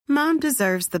Mom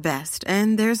deserves the best,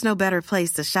 and there's no better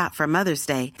place to shop for Mother's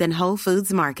Day than Whole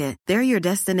Foods Market. They're your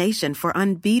destination for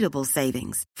unbeatable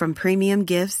savings, from premium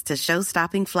gifts to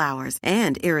show-stopping flowers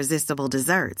and irresistible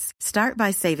desserts. Start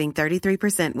by saving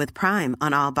 33% with Prime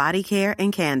on all body care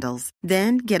and candles.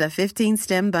 Then get a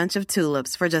 15-stem bunch of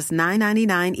tulips for just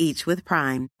 $9.99 each with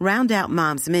Prime. Round out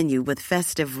Mom's menu with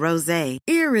festive rosé,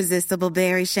 irresistible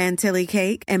berry chantilly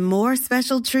cake, and more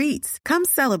special treats. Come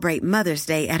celebrate Mother's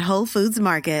Day at Whole Foods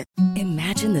Market.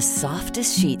 Imagine the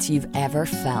softest sheets you've ever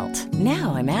felt.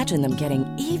 Now imagine them getting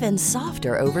even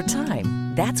softer over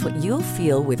time. That's what you'll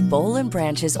feel with Boll &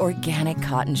 Branch's organic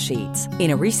cotton sheets.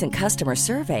 In a recent customer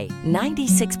survey,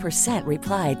 96%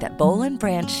 replied that Boll &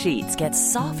 Branch sheets get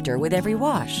softer with every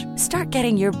wash. Start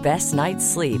getting your best night's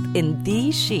sleep in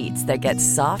these sheets that get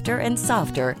softer and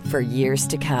softer for years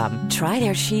to come. Try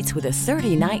their sheets with a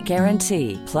 30-night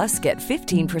guarantee. Plus, get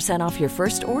 15% off your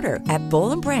first order at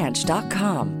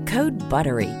bollandbranch.com. Code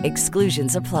BUTTERY.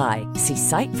 Exclusions apply. See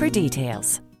site for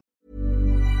details.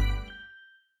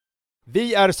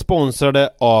 Vi är sponsrade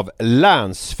av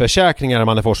Länsförsäkringar,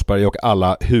 Manne Forsberg, och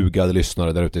alla hugade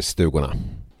lyssnare där ute i stugorna.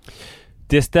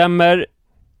 Det stämmer.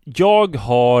 Jag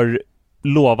har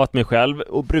lovat mig själv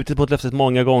och brutit mot löftet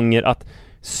många gånger att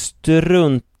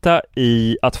strunta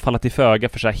i att falla till föga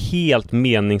för så här helt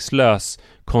meningslös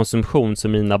konsumtion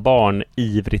som mina barn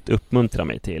ivrigt uppmuntrar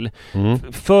mig till.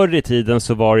 Förr i tiden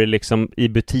så var det liksom i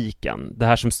butiken, det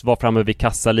här som var framme vid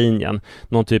kassalinjen,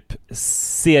 någon typ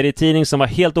serietidning som var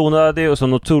helt onödig och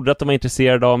som de trodde att de var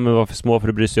intresserade av men var för små för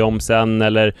att bry sig om sen,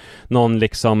 eller någon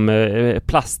liksom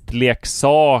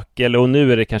plastleksak, eller, och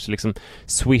nu är det kanske liksom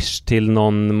Swish till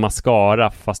någon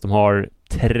mascara fast de har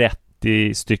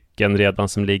 30 stycken redan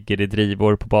som ligger i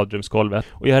drivor på badrumsgolvet.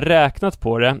 Och jag har räknat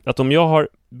på det att om jag har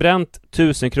bränt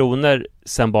 1000 kronor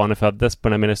sen barnen föddes på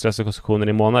den här meningslösa konsumtionen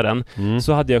i månaden,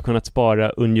 så hade jag kunnat spara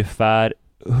ungefär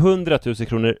 100 000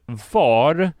 kronor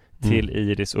var till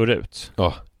Iris och Rut.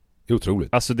 Ja,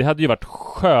 otroligt. Alltså det hade ju varit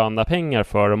sköna pengar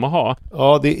för dem att ha.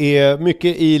 Ja, det är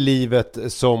mycket i livet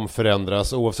som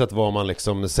förändras oavsett vad man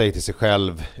liksom säger till sig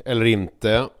själv eller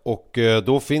inte. Och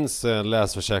då finns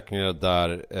Länsförsäkringar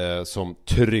där som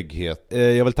trygghet.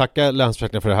 Jag vill tacka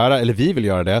Länsförsäkringar för det här, eller vi vill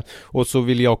göra det. Och så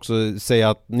vill jag också säga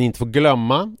att ni inte får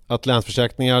glömma att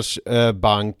Länsförsäkringars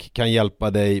bank kan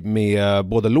hjälpa dig med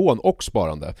både lån och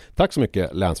sparande. Tack så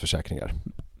mycket, Länsförsäkringar.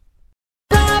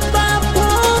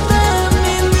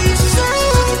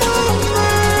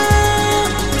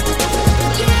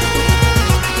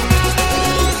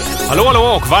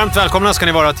 Hallå och varmt välkomna ska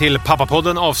ni vara till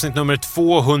Pappapodden avsnitt nummer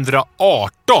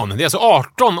 218. Det är alltså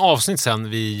 18 avsnitt sedan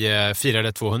vi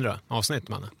firade 200 avsnitt,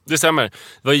 Manne. Det stämmer. Det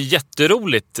var ju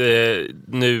jätteroligt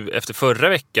nu efter förra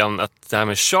veckan att det här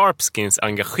med Sharpskins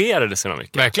engagerade sig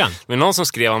mycket. Verkligen. Men någon som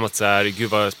skrev om att så här, gud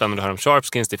vad spännande att höra om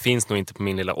Sharpskins, det finns nog inte på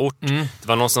min lilla ort. Det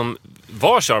var någon som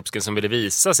var Sharpskin som ville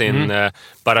visa sin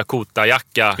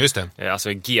Barracuda-jacka. Just det. Alltså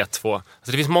G2. Alltså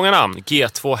det finns många namn.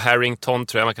 G2 Harrington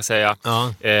tror jag man kan säga.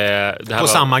 Ja. Det här på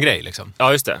samma grej liksom.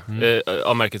 Ja, just det.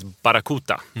 Av märket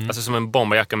Barracuda. Alltså som en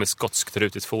bomberjacka med skotskt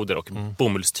rutigt foder och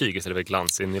bomullstyg istället för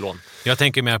glans i nylon. Jag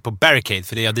tänker mer på Barricade,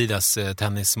 för det är Adidas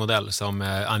tennismodell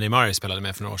som Andy Murray spelade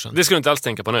med för några år sedan. Det skulle du inte alls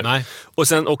tänka på nu. Nej. Och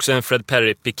sen också en Fred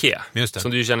Perry Piqué. Just det.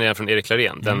 Som du känner igen från Erik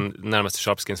Larén. Den närmaste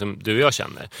Sharpskin som du och jag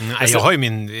känner. Jag har ju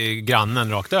min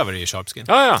grannen rakt över i Sharpskin.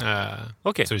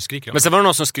 Okej. Så det skriker om. Men sen var det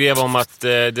någon som skrev om att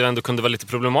det ändå kunde vara lite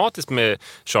problematiskt med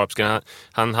Sharpskin.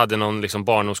 Han hade någon liksom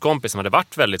barndomskompis som hade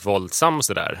varit väldigt våldsam och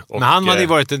sådär. Men han hade ju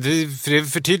varit,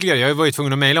 för tydligare, jag var ju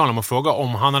tvungen att mejla honom och fråga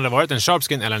om han hade varit en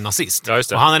Sharpskin eller en nazist. Ja, just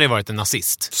det. Och han hade varit en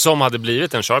nazist. Som hade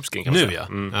blivit en Sharpskin kan man säga.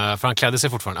 För han klädde sig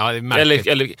fortfarande. Ja, det är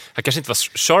eller han kanske inte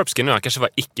var Sharpskin nu, han kanske var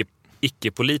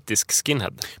icke-politisk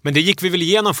skinhead. Men det gick vi väl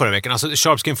igenom förra veckan. Alltså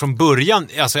Sharpskin från början,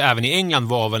 alltså även i England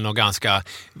var väl något ganska,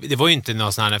 det var ju inte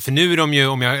något sån här, för nu är de ju,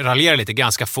 om jag raljerar lite,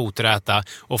 ganska foträta,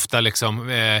 ofta liksom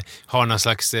har någon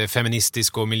slags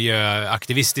feministisk och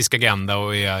miljöaktivistisk agenda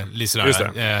och är lite sådär. Just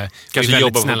det. Kanske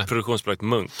jobbar på produktionsbolaget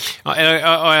Munk.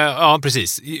 Ja,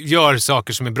 precis. Gör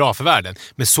saker som är bra för världen.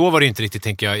 Men så var det inte riktigt,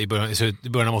 tänker jag, i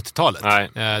början av 80-talet.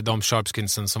 Nej. De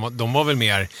Sharpskinsen, de var väl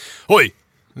mer, oj!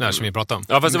 Där som vi pratade om.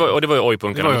 Ja, fast det var ju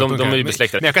oj-punkarna. De är ju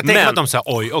besläktade. Men jag kan tänka att de sa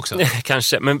oj också.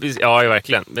 Kanske, men ja,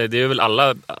 verkligen. Det är väl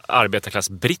alla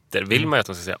arbetarklass-britter vill man ju att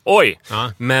de ska säga oj.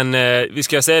 Ja. Men vi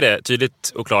ska säga det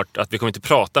tydligt och klart att vi kommer inte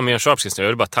prata mer om Sharpskins. Jag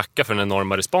vill bara tacka för den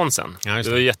enorma responsen. Ja, det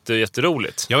var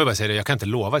jätteroligt. Jag vill bara säga det, jag kan inte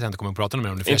lova att jag inte kommer att prata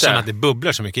mer om det. För jag känner att det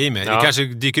bubblar så mycket i mig. Ja. Det kanske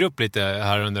dyker upp lite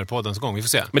här under poddens gång. Vi får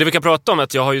se. Men det vi kan prata om är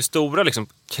att jag har ju stora liksom,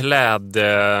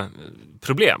 klädproblem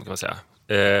kan man säga.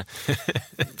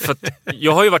 För att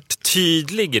jag har ju varit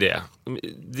tydlig i det.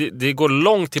 Det går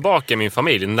långt tillbaka i min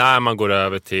familj när man går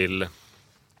över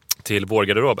till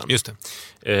vårgarderoben. Just det.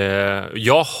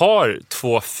 Jag har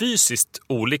 2 fysiskt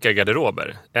olika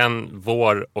garderober. En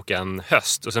vår och en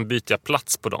höst. Och sen byter jag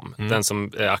plats på dem. Den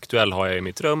som är aktuell har jag i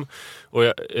mitt rum. Och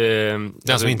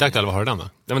Den som inte är aktuell, vad har du den då?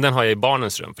 Ja, men den har jag i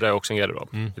barnens rum, för det är också en garderob.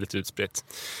 Det är lite utspritt.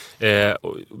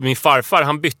 Och min farfar,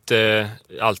 han bytte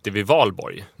alltid vid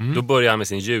Valborg. Då började han med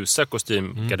sin ljusa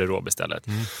kostymgarderob istället.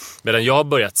 Medan jag har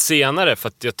börjat senare, för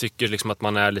att jag tycker liksom att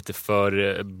man är lite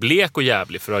för blek och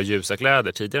jävlig för att ha ljusa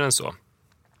kläder tidigare än så.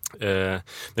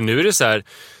 Men nu är det så här,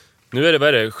 nu är det, vad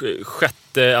är det, 6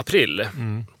 april.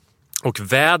 Och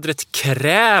vädret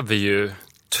kräver ju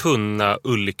tunna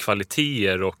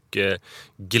ullkvaliteter och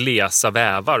glesa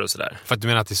vävar och sådär. För att du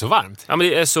menar att det är så varmt? Ja, men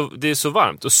det är så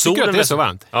varmt. Och tycker du att det är så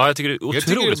varmt? Ja, jag tycker det är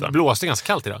otroligt det varmt. Blåste ganska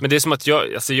kallt idag. Men det är som att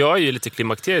jag är ju lite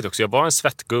klimakteriet också. Jag var en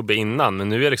svettgubbe innan, men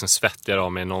nu är jag liksom svettigare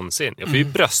av mig än någonsin. Jag får ju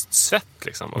bröstsvett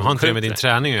liksom. Har inte det med din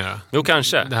träning att göra? Jo,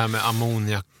 kanske. Det här med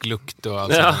ammoniaklukt och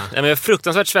allt Ja, sådant. men jag är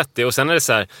fruktansvärt svettig. Och sen är det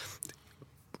så här,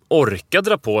 orka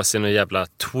dra på sig någon jävla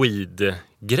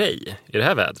tweed-grej i det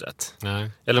här vädret. Nej.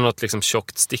 Eller något liksom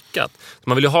tjockt stickat.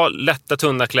 Man vill ju ha lätta,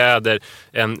 tunna kläder,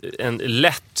 en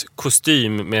lätt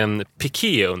kostym med en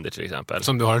piké under till exempel.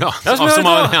 Som du har idag. Ja, som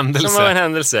av en händelse. Som av en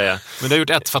händelse, ja. Men du har gjort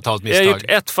ett fatalt misstag. Jag har gjort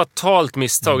ett fatalt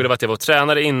misstag. Det var att jag var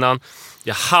tränare innan.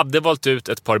 Jag hade valt ut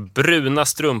ett par bruna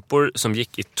strumpor som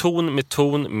gick i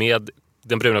ton med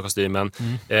den bruna kostymen.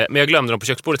 Men jag glömde dem på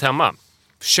köksbordet hemma.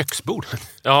 Köksbordet?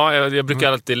 Ja, jag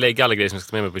brukar alltid lägga alla grejer som jag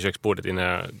ska med mig på köksbordet innan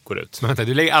jag går ut. Men vänta,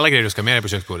 du lägger alla grejer du ska med dig på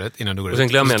köksbordet innan du går ut. Och sen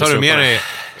glömmer jag tar du med strumporna. dig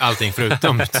allting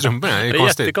förutom strumporna. Det är Det är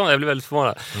konstigt. jättekonstigt, jag blir väldigt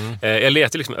förvånad. Jag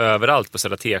letar liksom överallt på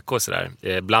Södra TK och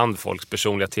sådär. Bland folks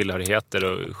personliga tillhörigheter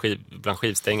och bland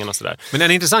skivstängen och sådär. Men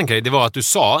en intressant grej, det var att du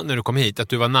sa när du kom hit att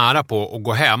du var nära på att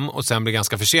gå hem och sen bli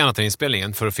ganska försenad till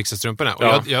inspelningen för att fixa strumporna.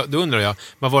 Och då undrar jag,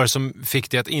 vad var det som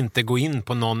fick dig att inte gå in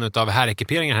på någon av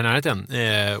herrekiperingarna här i närheten?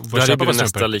 Får jag köpa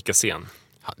nästan lika sen?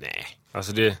 Ja, nej.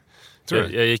 Alltså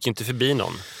jag gick inte förbi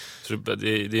någon. Så det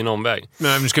är en omväg.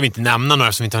 Men nu ska vi inte nämna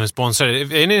några som inte har en sponsor.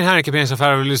 Är ni en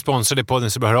herrekiperingsafär och vill sponsra det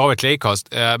podden så bör höra av er till Acast.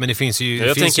 Men det finns ju...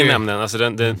 Jag tänker nämna, alltså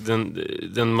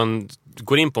den man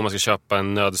går in på om man ska köpa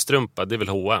en nödstrumpa, det är väl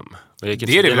H&M. Det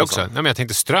är det väl också? Nej, men jag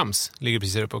tänkte Ströms ligger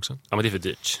precis där uppe också. Ja, men det är för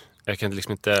dyrt. Jag kan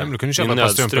liksom inte... Ja, men då kan du köpa ett par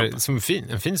strumpor som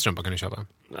en fin strumpa kan du köpa.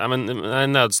 Ja,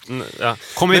 men ja.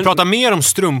 Kommer vi prata mer om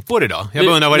strumpor idag? Jag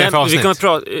undrar vad det är för avsnitt.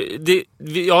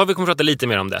 Vi kommer prata lite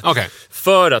mer om det. Okay.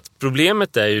 För att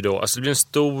problemet är ju då, alltså det blir en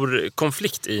stor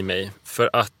konflikt i mig. För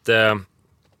att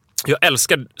jag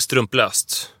älskar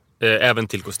strumplöst, även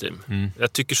till kostym.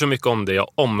 Jag tycker så mycket om det, jag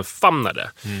omfamnar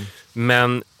det.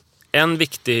 Men en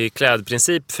viktig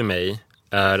klädprincip för mig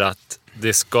är att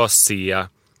det ska se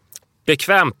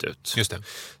bekvämt ut. Just det.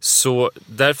 Så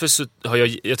därför så har jag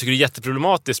tycker det är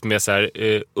jätteproblematiskt med så här,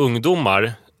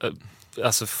 ungdomar,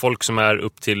 alltså folk som är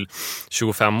upp till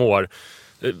 25 år.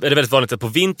 Är det väldigt vanligt att på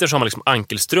vintern så har man liksom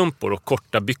ankelstrumpor och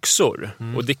korta byxor.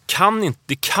 Och det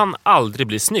kan aldrig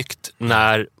bli snyggt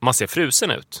när man ser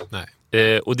frusen ut.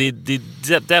 Nej. Och det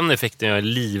är den effekten jag är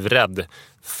livrädd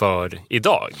för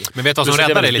idag. Men vet du vad som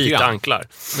räddar dig lite grann? Anklar.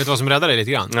 Vet du vad som räddar dig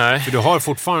lite grann? Nej. För du har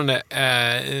fortfarande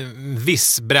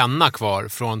viss bränna kvar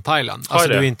från Thailand. Alltså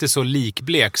du är inte så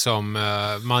likblek som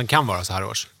man kan vara så här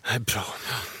års. Bra.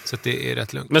 Så det är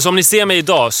rätt lugnt. Men som ni ser mig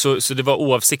idag så det var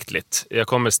oavsiktligt. Jag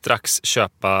kommer strax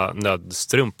köpa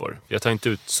nödstrumpor. Jag tar inte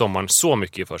ut sommaren så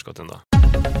mycket i förskott ändå.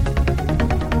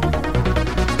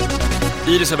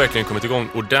 Iris har verkligen kommit igång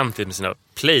ordentligt med sina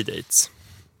playdates.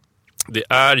 Det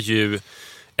är ju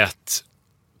ett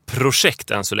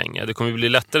projekt än så länge. Det kommer bli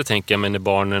lättare, tänker jag, när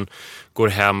barnen går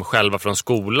hem själva från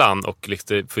skolan och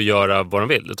liksom får göra vad de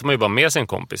vill. Då tar man ju bara med sin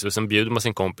kompis och sen bjuder man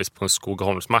sin kompis på en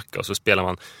Skogaholmsmacka och så spelar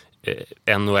man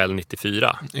NHL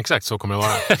 94. Exakt, så kommer det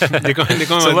vara. Det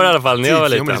kommer så var det i alla fall när jag var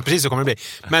liten. Precis så kommer det bli.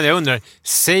 Men jag undrar,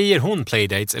 säger hon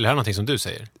playdates eller är det någonting som du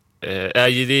säger? Det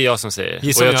är jag som säger. Och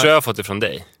jag tror jag har fått det från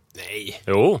dig. Nej.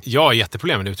 Jo. Jag har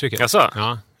jätteproblem med det uttrycket. Jaså?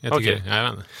 Ja, jag tycker Okay. jag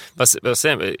vet inte. Vad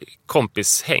säger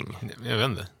kompishäng? Jag vet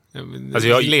inte.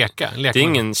 Alltså leka. Det är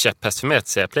ingen käpphäst för mig att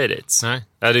säga playdates. Nej.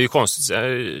 Det är ju konstigt.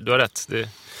 Du har rätt.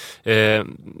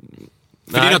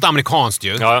 För det är något amerikanskt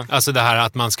ju. Ja. Alltså det här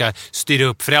att man ska styra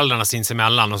upp föräldrarna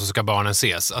sinsemellan och så ska barnen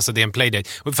ses. Alltså det är en playdate.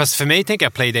 Fast för mig tänker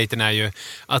jag playdaten är ju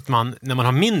att man, när man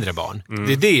har mindre barn,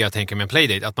 det är det jag tänker med en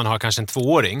playdate. Att man har kanske en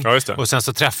 2-åring. Ja, just det. Och sen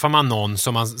så träffar man någon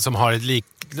som har ett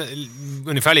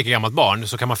ungefär lika gammalt barn,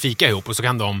 så kan man fika ihop och så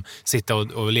kan de sitta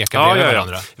och leka bredvid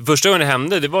varandra. Första gången det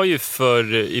hände, det var ju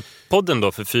i podden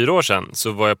då för 4 år sedan,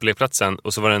 så var jag på lekplatsen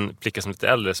och så var det en flicka som är lite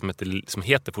äldre som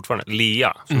heter fortfarande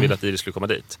Lea, som ville att Iris skulle komma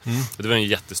dit. Och det var en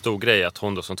jättestor grej att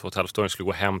hon då som 2,5-åring skulle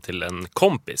gå hem till en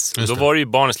kompis. Då var det ju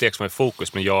barnens lek som var i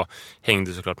fokus, men jag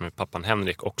hängde såklart med pappan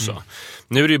Henrik också.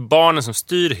 Nu är det ju barnen som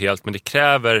styr helt, men det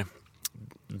kräver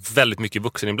väldigt mycket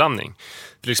vuxeninblandning.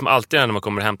 För liksom alltid när man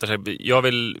kommer och hämtar sig,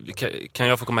 kan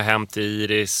jag få komma hem till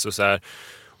Iris och så här,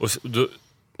 och då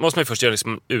måste man ju först göra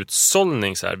liksom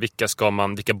utsållning så här,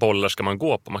 vilka bollar ska man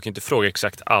gå på? Man kan ju inte fråga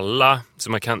exakt alla,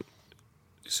 så man kan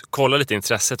kolla lite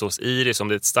intresset hos Iris. Om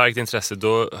det är ett starkt intresse,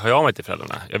 då hör jag mig till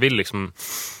föräldrarna. Jag vill liksom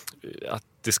att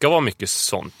det ska vara mycket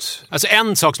sånt. Alltså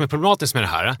en sak som är problematisk med det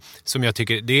här, som jag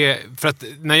tycker, det är för att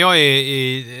när jag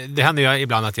är det händer ju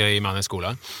ibland att jag är i mannens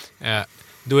skola.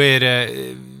 Då är det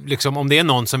liksom, om det är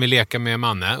någon som vill leka med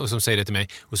Manne och som säger det till mig,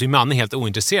 och så är Manne helt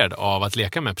ointresserad av att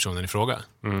leka med personen i fråga.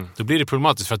 Då blir det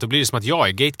problematiskt, för att då blir det som att jag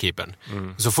är gatekeepern.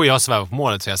 Och så får jag sväva på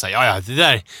målet och säga så här, ja,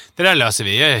 det där löser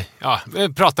vi.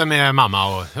 Vi pratar med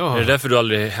mamma och... Är det därför du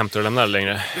aldrig hämtar och lämnar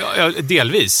längre? Ja,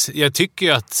 delvis. Jag tycker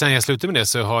ju att sen jag slutade med det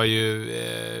så har ju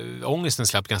ångesten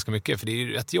släppt ganska mycket, för det är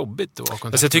ju rätt jobbigt att ha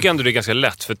kontakt. Alltså jag tycker ändå det är ganska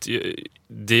lätt, för att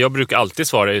det jag brukar alltid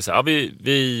svara är så här,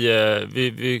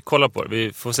 vi kollar på det,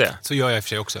 vi får se. Så gör jag i och för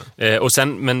sig också.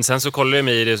 Men sen så kollar jag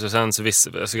med Iris, och sen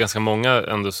så ganska många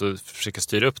ändå så försöker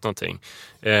styra upp någonting.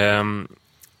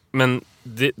 Men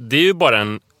det är ju bara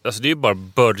det är ju bara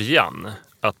början,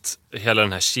 att hela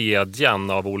den här kedjan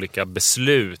av olika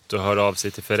beslut och höra av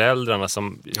sig till föräldrarna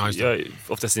som jag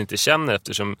oftast inte känner,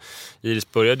 eftersom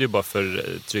Iris började ju bara för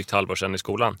drygt halvår sedan i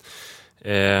skolan.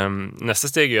 Nästa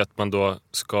steg är ju att man då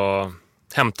ska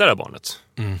hämta det här barnet.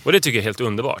 Och det tycker jag är helt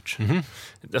underbart.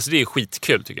 Alltså det är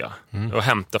skitkul tycker jag. Att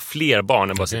hämta fler barn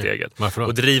än bara sitt eget.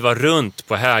 Och driva runt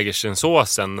på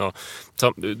Hägerstensåsen. Och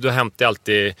då hämtar jag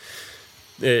alltid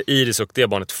Iris och det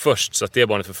barnet först, så att det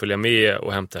barnet får följa med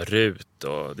och hämta Rut.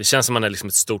 Och det känns som man är liksom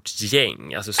ett stort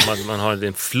gäng. Alltså som att man har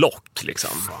en flock liksom.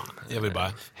 Fan, jag vill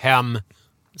bara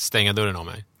stänga dörren om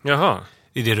mig. Jaha.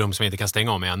 I det rum som jag inte kan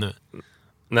stänga om mig ännu.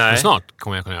 Nej. Men snart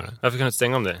kommer jag kunna göra det. Varför kan du inte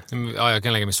stänga om det? Ja, jag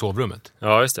kan lägga mig i sovrummet.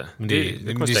 Ja, just det. Men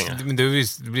det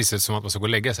blir så som att man ska gå och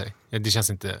lägga sig. Det känns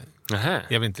inte... Nähä.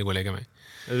 Jag vill inte gå och lägga mig.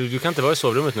 Du kan inte vara i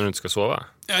sovrummet när du inte ska sova?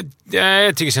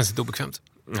 Jag tycker det känns lite obekvämt.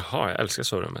 Jaha, jag älskar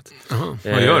sovrummet.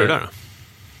 Vad gör du där då?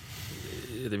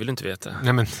 Det vill du inte veta.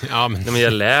 Nej, men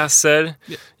jag läser,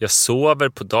 jag sover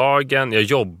på dagen, jag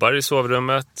jobbar i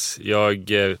sovrummet, jag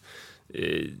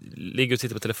ligger och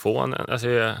tittar på telefonen,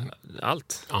 alltså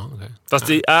allt. Okay. Fast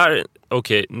det är,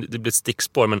 det blir ett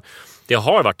stickspår, men det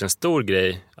har varit en stor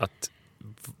grej att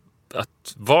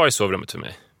vara i sovrummet för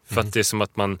mig. För att det är som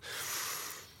att man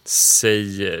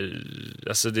säger,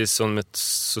 alltså det är som ett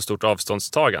så stort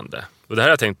avståndstagande. Och det här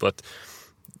har jag tänkt på, att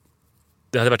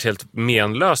det hade varit helt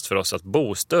menlöst för oss att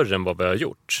bo större än vad vi har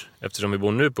gjort. Eftersom vi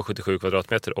bor nu på 77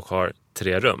 kvadratmeter och har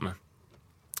 3 rum.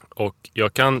 Och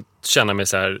jag kan känna mig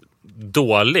så här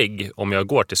dålig om jag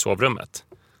går till sovrummet.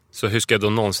 Så hur ska jag då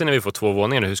någonsin, när vi får 2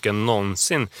 våningar, hur ska jag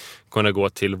någonsin kunna gå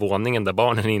till våningen där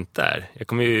barnen inte är? Jag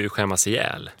kommer ju skämmas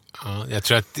ihjäl. Ja, jag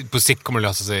tror att på sikt kommer det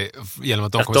lösa sig genom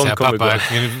att de kommer säga, pappa,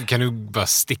 kan du bara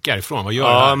sticka ifrån? Vad gör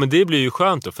du här? Men det blir ju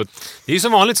skönt då. För det är ju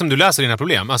som vanligt som du löser dina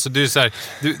problem. Alltså du är så här,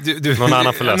 någon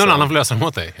annan får lösa dem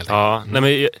åt dig. Helt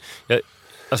nej, men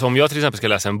alltså om jag till exempel ska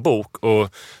läsa en bok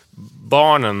och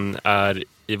barnen är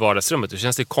i vardagsrummet, då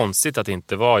känns det konstigt att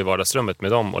inte vara i vardagsrummet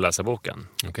med dem och läsa boken.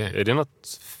 Okay. Är det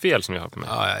något fel som jag har på mig?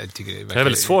 Ja, jag tycker det är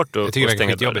väldigt svårt att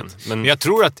stänga dörren. Men jag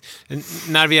tror att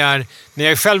när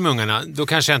jag är själv med ungarna, då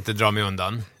kanske jag inte drar mig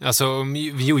undan. Alltså,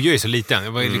 Jojo är så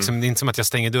liten. Det är inte som att jag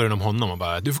stänger dörren om honom och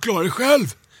bara, du får klara dig själv.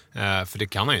 För det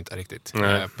kan han ju inte riktigt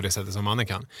på det sättet som mannen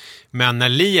kan. Men när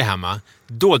Li är hemma,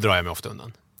 då drar jag mig ofta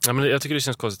undan. Ja, men jag tycker det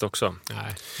känns konstigt också.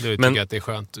 Nej, du tycker att det är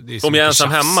skönt. Det är om jag är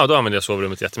ensam hemma, då använder jag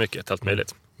sovrummet jättemycket, allt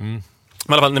möjligt. Men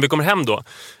i alla fall, när vi kommer hem då,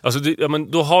 alltså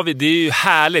då har vi, det är ju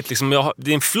härligt liksom,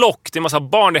 det är en flock, det är en massa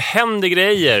barn, det händer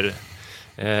grejer.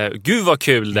 Gud vad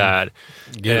kul det är.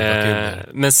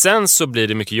 Men sen så blir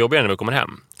det mycket jobbigare när vi kommer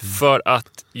hem. För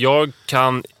att jag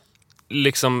kan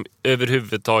liksom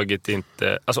överhuvudtaget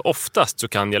inte, alltså oftast så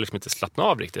kan jag liksom inte slappna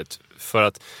av riktigt. För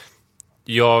att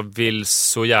jag vill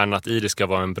så gärna att Iris ska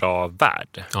vara en bra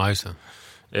värd. Ja, just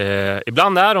det.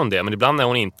 Ibland är hon det, men ibland är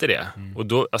hon inte det. Och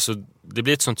då, alltså, det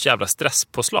blir ett sånt jävla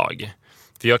stresspåslag.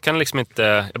 För jag kan liksom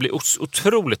inte, jag blir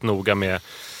otroligt noga med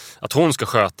att hon ska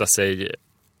sköta sig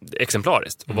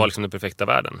exemplariskt och var liksom den perfekta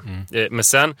världen. Men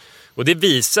sen, och det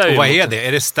visar ju... Och vad är det?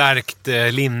 Är det stärkt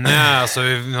linne? Alltså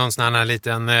någon sån här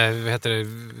liten, vad heter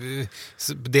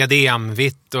det?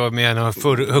 Diademvitt och med någon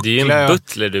huckla? Det är ju en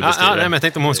butler du beskriver. Nej, men jag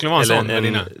tänkte om hon skulle vara en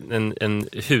sån. En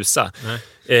husa.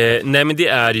 Nej, men det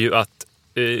är ju att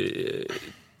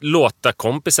låta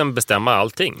kompisen bestämma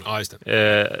allting. Ja, just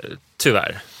det.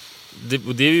 Tyvärr.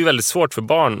 Det är ju väldigt svårt för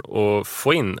barn att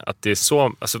få in att det är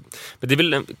så... Alltså, men det är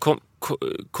väl en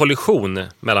kollision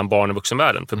mellan barn och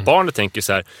vuxenvärlden. För barnet tänker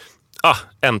så här,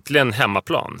 äntligen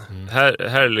hemmaplan. Här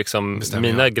är liksom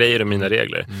mina grejer och mina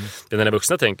regler. Men när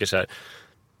vuxna tänker så här,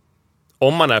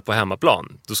 om man är på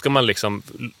hemmaplan, då ska man liksom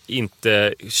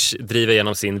inte driva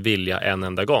igenom sin vilja en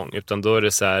enda gång. Utan då är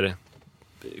det så här,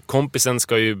 kompisen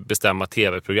ska ju bestämma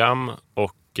tv-program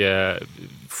och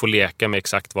få leka med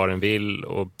exakt vad den vill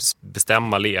och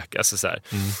bestämma lek, alltså så här.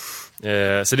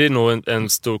 Så det är nog en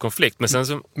stor konflikt.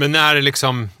 Men när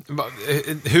liksom,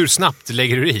 hur snabbt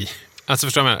lägger du i? Alltså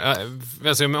förstår man,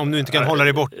 alltså, om du inte kan hålla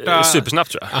dig borta...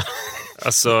 Supersnabbt tror jag.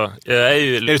 Alltså,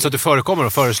 är det så att du förekommer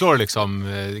och föreslår liksom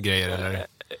grejer eller?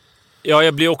 Ja,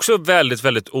 jag blir också väldigt,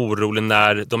 väldigt orolig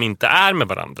när de inte är med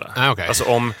varandra. Okay. Alltså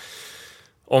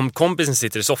om kompisen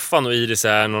sitter i soffan och Iris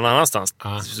är någon annanstans,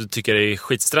 så tycker jag det är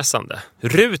skitstressande.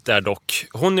 Rut är dock,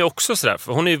 hon är också sådär,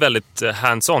 för hon är ju väldigt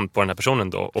hands-on på den här personen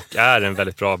då och är en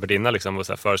väldigt bra värdinna liksom, och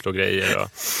så här föreslår grejer. Och,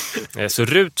 så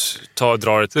Rut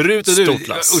drar ett stort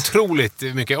lass. Otroligt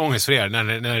mycket ångest för er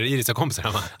när Iris har kompisar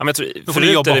hemma. Ja, men jag tror, för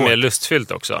Rut är det mer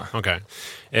lustfyllt också. Okay.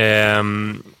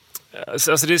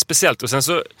 Alltså det är speciellt. Och sen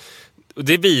så, och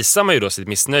det visar man ju då sitt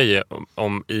missnöje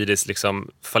om Iris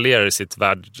liksom fallerar i sitt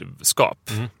värdskap.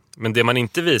 Men det man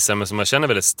inte visar, men som man känner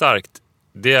väldigt starkt,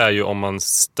 det är ju om man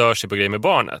stör sig på grejer med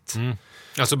barnet.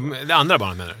 Alltså det andra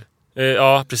barnet menar du?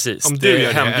 Ja, precis. Om du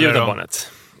gör hembjuda det,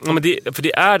 barnet. Ja, men för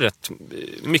det är rätt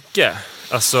mycket.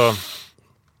 Alltså,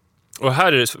 och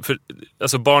här är det,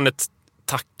 alltså barnet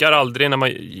tackar aldrig när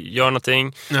man gör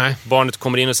någonting. Nej. Barnet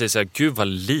kommer in och säger så här, gud vad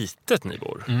litet ni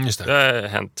bor. Just det har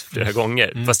hänt flera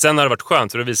gånger. Fast sen har det varit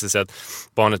skönt, för det visar sig att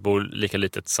barnet bor lika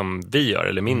litet som vi gör,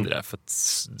 eller mindre. För att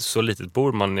så litet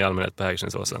bor man i allmänhet på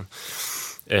Hägerstensåsen.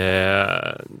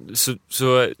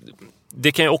 Så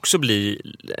det kan ju också bli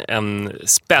en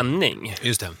spänning.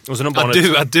 Just det. Och så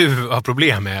barnet... att du har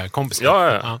problem med kompisar.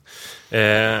 Ja.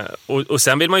 Och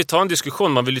sen vill man ju ta en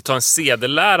diskussion. Man vill ju ta en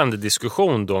sedelärande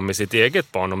diskussion då med sitt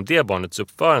eget barn om det barnets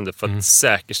uppförande, för att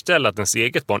säkerställa att ens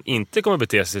eget barn inte kommer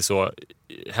bete sig så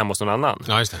hemma hos någon annan.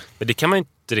 Ja, just det. Men det kan man ju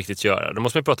inte riktigt göra. Då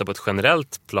måste man prata på ett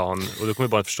generellt plan, och då kommer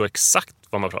barnet förstå exakt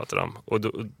vad man pratar om. Och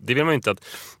det vill man ju inte att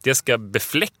det ska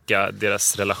befläcka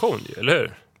deras relation, eller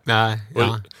hur? Nej,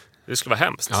 det skulle vara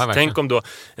hemskt. Ja, tänk om då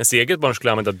ens eget barn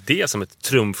skulle använda det som ett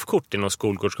trumfkort i någon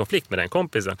skolgårdskonflikt med den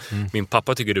kompisen. Min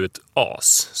pappa tycker du är ett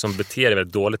as som beter dig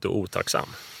väldigt dåligt och otacksam.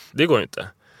 Det går ju inte.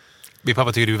 Min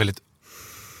pappa tycker du är väldigt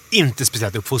inte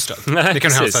speciellt uppfostrad. Nej, det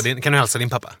kan du hälsa din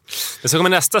pappa. Men så kommer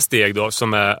nästa steg då,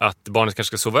 som är att barnet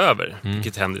kanske ska sova över,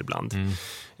 vilket händer ibland.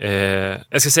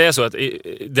 Jag ska säga så att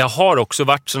det har också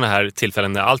varit såna här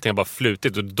tillfällen när allting har bara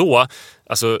flutit, och då,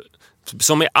 alltså,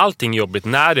 som är allting jobbigt,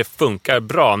 när det funkar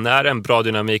bra, när det är en bra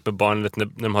dynamik med barnet, när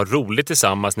de har roligt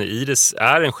tillsammans, när Iris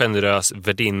är en generös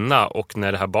värdinna och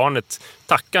när det här barnet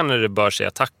tackar när det bör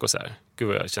säga tack och så här. Gud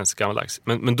vad jag känns gammaldags.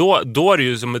 Men då är det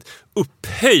ju som en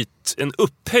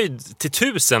upphöjd till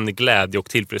 1000 glädje och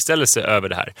tillfredsställelse över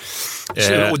det här.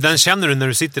 Och den känner du när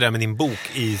du sitter där med din bok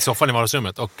i soffan i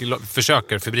vardagsrummet och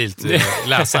försöker febrilt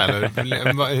läsa?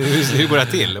 Eller hur går det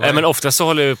till? Men ofta så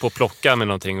håller jag på att plocka med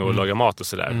någonting och laga mat och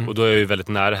sådär. Och då är jag ju väldigt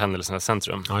nära händelsernas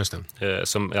centrum. Ja, just det.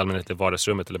 Som i allmänhet är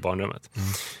vardagsrummet eller barnrummet.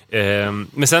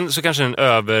 Men sen så kanske en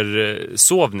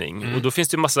översovning. Och då finns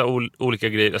det ju massa olika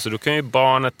grejer. Alltså då kan ju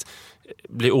barnet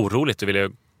bli oroligt och vilja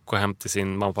gå hem till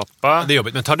sin mamma och pappa. Det är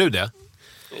jobbigt, men tar du det?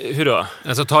 Hur då?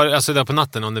 Alltså där på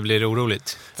natten om det blir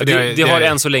oroligt. För det har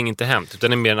än så länge inte hänt, utan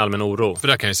det är mer en allmän oro. För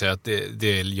där kan jag säga att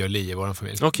det gör li i vår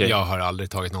familj. Okay. Jag har aldrig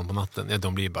tagit någon på natten.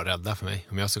 De blir bara rädda för mig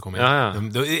om jag ska komma in.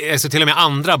 Alltså till och med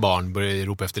andra barn börjar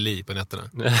ropa efter li på nätterna.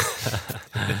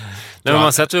 Nej, men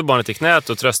man sätter ju barnet i knät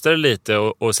och tröstar det lite,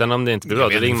 och sen om det inte blir bra,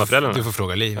 då ringer man föräldrarna. Du får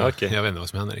fråga Liv. Okay. Jag vet inte vad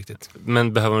som händer riktigt.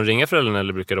 Men behöver de ringa föräldrarna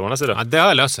eller brukar det ordna sig då? Ja, det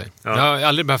har löst sig. Jag har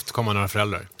aldrig behövt komma några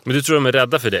föräldrar. Men du tror de är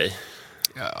rädda för dig?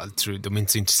 Jag tror de är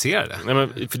inte så intresserade. Nej,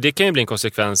 men för det kan ju bli en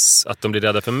konsekvens att de blir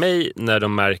rädda för mig när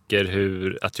de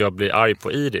märker att jag blir arg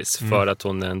på Iris för att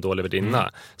hon är en dålig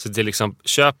värdinna. Så det är liksom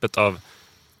köpet av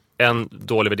en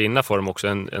dålig värdinna får de också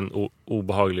en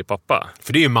obehaglig pappa.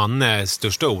 För det är ju Mannes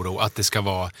största oro, att det ska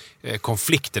vara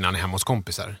konflikter när han är hemma hos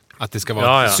kompisar. Att det ska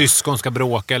vara syskon ska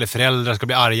bråka eller föräldrar ska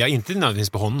bli arga. Inte nödvändigtvis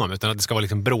på honom, utan att det ska vara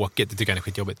liksom bråkigt. Det tycker han är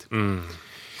skitjobbigt.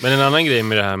 Men en annan grej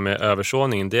med det här med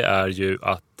översovningen, det är ju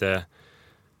att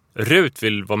Rut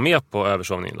vill vara med på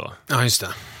översovningen då. Ja, just det.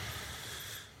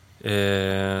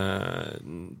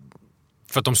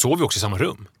 För att de sover ju också i samma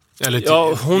rum. Eller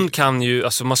ja, hon kan ju,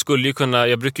 alltså man skulle ju kunna,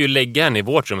 jag brukar ju lägga henne i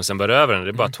vårt rum och sen börja över henne,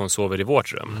 det är bara att hon sover i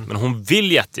vårt rum. Men hon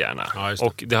vill jättegärna. Ja,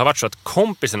 och det har varit så att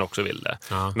kompisen också vill det.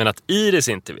 Ja. Men att Iris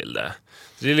inte vill det.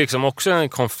 Så det är liksom också en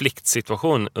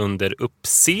konfliktsituation under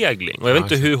uppsegling. Och jag vet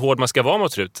inte hur hård man ska vara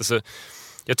mot Rut. Alltså,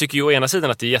 jag tycker ju å ena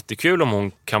sidan att det är jättekul om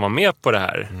hon kan vara med på det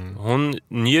här. Hon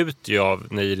njuter ju av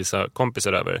när Iris har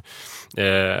kompisar över.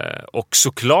 Och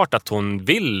såklart att hon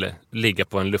vill ligga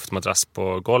på en luftmadrass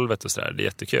på golvet och sådär. Det är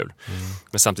jättekul.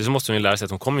 Men samtidigt så måste hon ju lära sig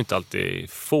att hon kommer inte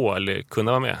alltid få eller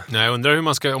kunna vara med. Nej, jag undrar hur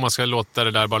om man ska låta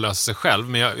det där bara lösa sig själv.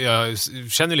 Men jag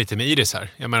känner lite med Iris här.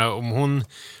 Jag menar, om hon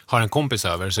har en kompis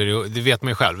över så är det vet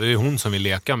man ju själv. Det är hon som vill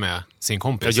leka med sin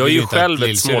kompis. Jag är ju själv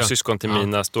ett småsyskon till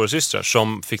mina storasystrar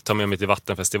som fick ta med mig till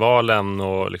Vattenfestivalen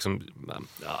och liksom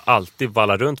alltid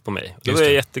valla runt på mig. Det var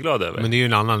jag jätteglad över. Men det är ju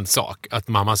en annan sak att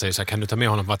mamma säger så här, kan du ta med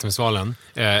honom på Vattenfestivalen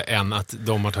än att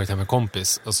de har tagit hem en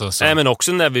kompis. Och så. Nej, men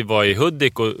också när vi var i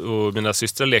Hudik och mina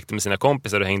systrar lekte med sina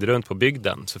kompisar och hängde runt på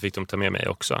bygden så fick de ta med mig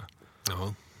också.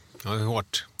 Ja, det är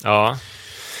hårt. Ja.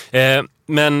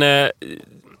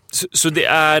 Så det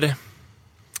är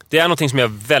någonting som jag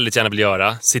väldigt gärna vill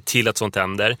göra. Se till att sånt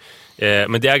händer.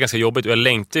 Men det är ganska jobbigt och jag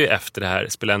längtar ju efter det här.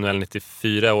 Spela NHL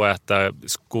 94 och äta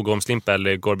skogomslimpa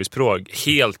eller Gorbis pirog.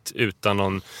 Helt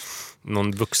utan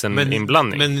någon vuxen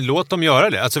inblandning. Men låt dem göra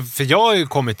det. Alltså, för jag har ju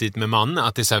kommit dit med Manne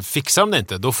att det är så här, fixar de det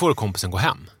inte, då får kompisen gå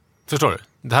hem. Förstår du?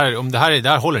 Det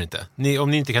här håller inte.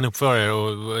 Om ni inte kan uppföra er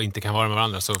och inte kan vara med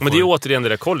varandra så får... Men det är återigen det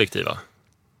där kollektiva.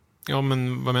 Ja,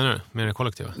 men vad menar du med det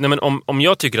kollektiva? Nej, men om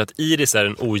jag tycker att Iris är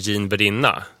en ogin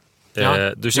värdinna,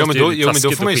 då känns det ju taskigt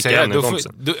då får man ju säga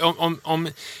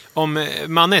om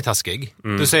Manne är taskig,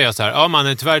 då säger jag så här, ja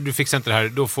Manne, tyvärr du fixar inte det här,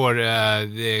 då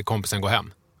får kompisen gå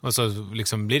hem. Och så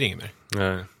liksom blir det inget mer.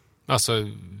 Nej. Alltså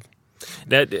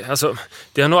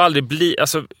det har nog aldrig blivit,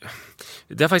 alltså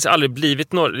det har faktiskt aldrig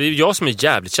blivit något. Det är jag som är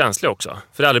jävligt känslig också.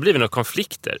 För det har aldrig blivit några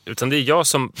konflikter, utan det är jag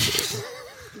som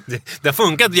det har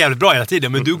funkat jävligt bra hela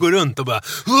tiden, men du går runt och bara...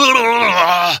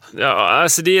 Ja,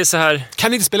 alltså det är så här...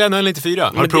 Kan ni inte spela NHL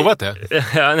 94? Har du provat det?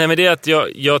 Nej, men det är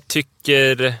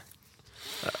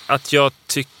att jag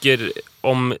tycker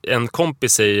om en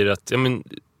kompis säger att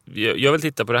jag vill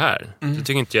titta på det här. Så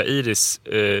tycker inte jag Iris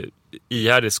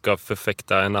ihärdigt ska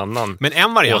förfäkta en annan. Men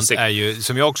en variant är ju,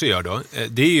 som jag också gör då,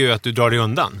 det är ju att du drar dig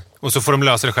undan. Och så får de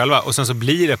lösa det själva. Och sen så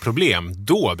blir det problem,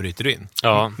 då bryter du in.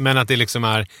 Ja. Men att det liksom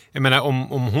är... Jag menar,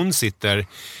 om hon sitter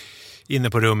inne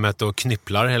på rummet och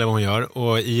knypplar, eller vad hon gör,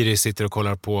 och Iris sitter och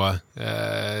kollar på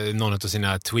någon av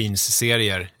sina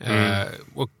Tweens-serier,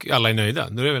 och alla är nöjda,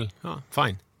 då är det väl,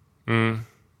 fine.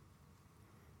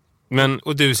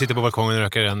 Och du sitter på balkongen och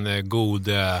röker en god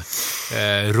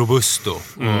Robusto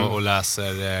och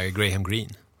läser Graham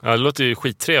Greene. Ja, det låter ju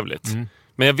skittrevligt.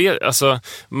 Men jag vet, alltså,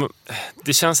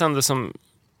 det känns ändå som...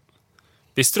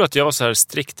 Visste du att jag var så här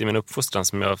strikt i min uppfostran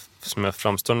som jag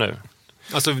framstår nu?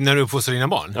 Alltså när du uppfostrar dina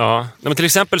barn? Ja, men till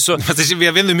exempel så... Jag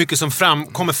vet inte hur mycket som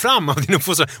kommer fram av din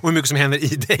uppfostran och hur mycket som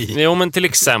händer i dig. Jo, men till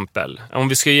exempel, om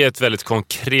vi ska ge ett väldigt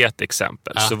konkret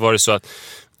exempel, så var det så att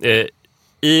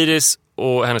Iris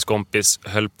och hennes kompis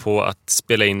höll på att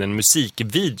spela in en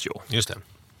musikvideo. Just det.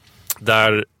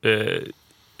 Där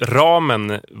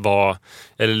ramen var,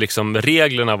 eller liksom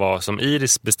reglerna var som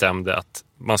Iris bestämde att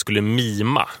man skulle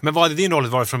mima. Men vad hade din roll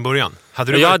varit från början?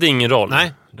 Jag hade ingen roll.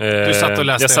 Nej, du satt och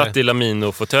läste... Jag satt i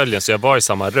Lamino-fåtöljen, så jag var i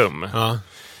samma rum. Ja.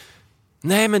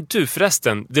 Nej, men du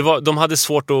förresten, de hade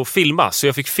svårt att filma, så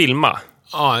jag fick filma.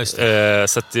 Ja, just det.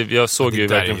 Så att jag såg ju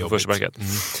verkligen på första parket.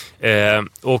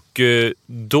 Och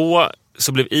då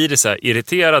så blev Iris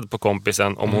irriterad på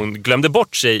kompisen om hon glömde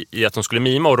bort sig i att hon skulle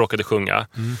mima och råkade sjunga.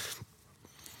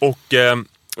 Och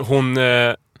hon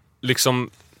liksom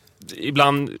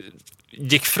ibland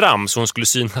gick fram så hon skulle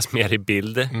synas mer i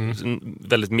bild.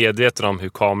 Väldigt medveten om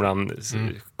hur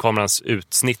kamerans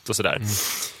utsnitt och sådär.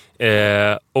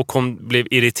 Och hon blev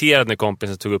irriterad när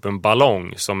kompisen tog upp en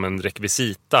ballong som en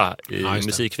rekvisita i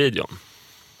musikvideon.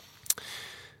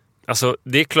 Alltså,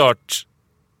 det är klart,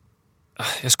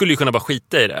 jag skulle ju kunna bara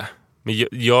skita i det, men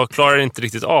jag klarar inte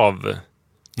riktigt av.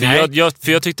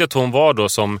 För jag tyckte att hon var då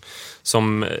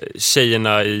som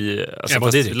tjejerna i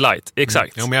Light.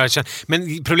 Exakt.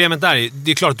 Men problemet där,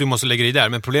 det är klart att du måste lägga dig där,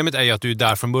 men problemet är ju att du är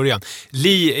där från början.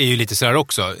 Li är ju lite sådär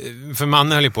också. För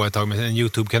mannen höll ju på ett tag med en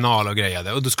YouTube-kanal och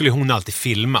grejade, och då skulle hon alltid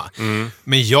filma.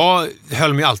 Men jag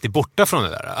höll mig alltid borta från det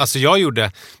där. Alltså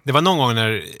det var någon gång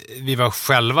när vi var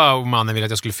själva och mannen ville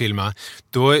att jag skulle filma,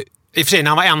 då I och för sig, när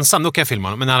han var ensam, då kan jag filma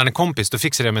honom. Men när han är kompis, då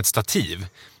fixade jag med ett stativ.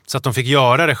 Så att de fick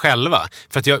göra det själva.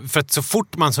 För att så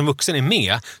fort man som vuxen är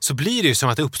med, så blir det ju som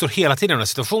att det uppstår hela tiden de här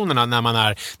situationerna när man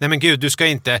är, nej men gud, du ska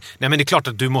inte, nej men det är klart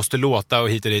att du måste låta och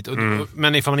hit och dit.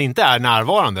 Men ifall man inte är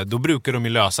närvarande, då brukar de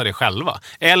ju lösa det själva.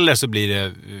 Eller så blir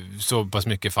det så pass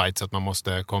mycket fight så att man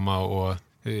måste komma och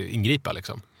ingripa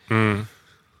liksom.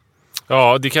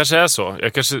 Ja, det kanske är så.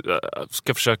 Jag kanske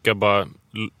ska försöka bara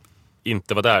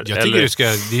inte vara där. Jag tycker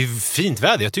det är fint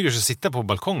väder. Jag tycker du ska sitta på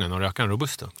balkongen och röka en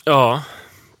robusto. Ja,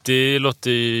 det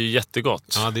låter ju jättegott.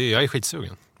 Ja, jag är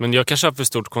skitsugen. Men jag kanske har för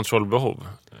stort kontrollbehov.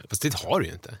 Fast det har du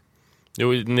ju inte.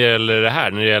 Jo, när det gäller det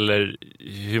här, när det gäller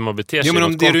hur man beter sig. Jo, men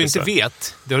om mot det kompisar. du inte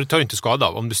vet, det tar ju inte skada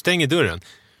av. Om du stänger dörren.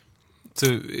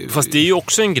 Så, fast det är ju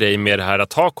också en grej med det här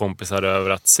att ha kompisar över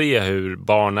att se hur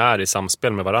barn är i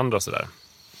samspel med varandra och sådär.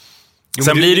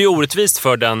 Sen blir det ju orättvist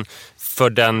för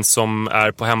den som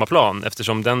är på hemmaplan,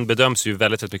 eftersom den bedöms ju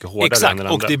väldigt mycket hårdare än den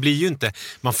andra. Och det blir ju inte,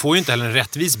 man får ju inte heller en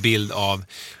rättvis bild av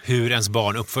hur ens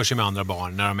barn uppför sig med andra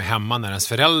barn när de är hemma, när ens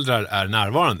föräldrar är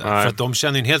närvarande. Nej. För att de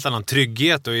känner en helt annan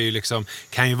trygghet och är ju liksom,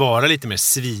 kan ju vara lite mer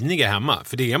sviniga hemma.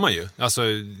 För det är man ju. Alltså,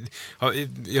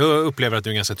 jag upplever att du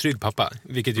är en ganska trygg pappa,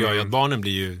 vilket gör ju att barnen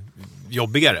blir ju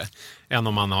jobbigare än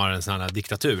om man har en sån här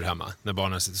diktatur hemma när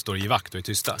barnen står i vakt och är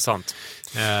tysta. Sant.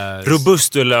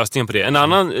 Robust är lösningen på det. En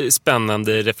annan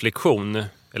spännande reflektion,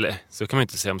 eller så kan man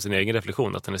inte säga om sin egen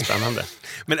reflektion att den är spännande.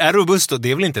 Men är robusto,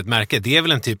 det är väl inte ett märke, det är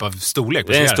väl en typ av storlek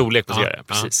på det är en serien. storlek på serien,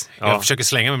 precis. Ja. Jag försöker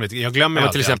slänga mig lite, jag glömmer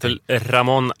till exempel allting.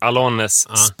 Ramon Alones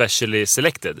Specially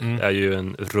Selected är ju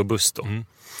en robusto.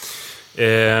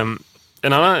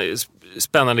 En annan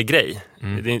spännande grej.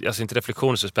 Det är alltså inte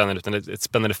reflektion så spännande, utan ett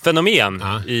spännande fenomen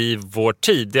i vår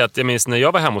tid. Det är att jag minns när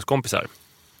jag var hemma hos kompisar,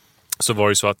 så var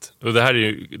det så att, och det här är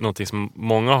ju någonting som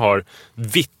många har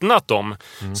vittnat om,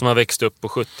 som har växt upp på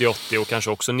 70, 80 och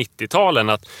kanske också 90-talen,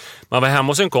 att man var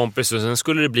hemma hos en kompis och sen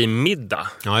skulle det bli middag.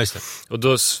 Ja, just det. Och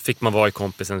då fick man vara i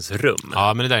kompisens rum.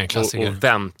 Ja, men det där är en klassiker. Och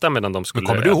vänta medan de skulle. Men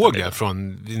kommer du ihåg det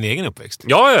från din egen uppväxt?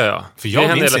 Ja. För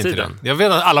jag minns inte det. Jag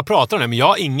vet att alla pratar om det, men jag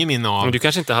har ingen minne av. Men du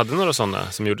kanske inte hade några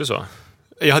sådana som gjorde så?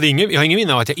 Jag har ingen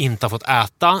minne av att jag inte har fått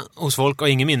äta hos folk och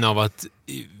ingen minne av att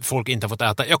folk inte har fått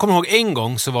äta. Jag kommer ihåg en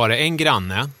gång så var det en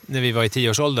granne när vi var i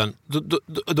 10-årsåldern.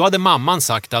 Då hade mamman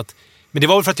sagt att, men det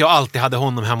var väl för att jag alltid hade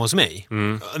honom hemma hos mig.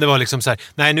 Det var liksom så här,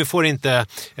 nej nu får inte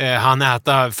han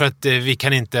äta för att vi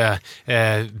kan inte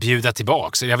bjuda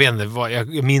tillbaks. Jag vet inte,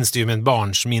 jag minns det ju med en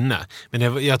barns minne.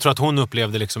 Men jag tror att hon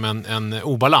upplevde liksom en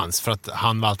obalans för att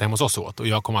han var alltid hemma hos oss åt och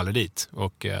jag kom aldrig dit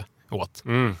och åt.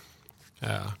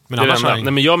 Men annars nej,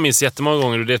 men jag minns jättemånga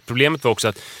gånger, och det problemet var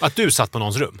också att du satt på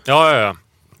någons rum. Ja.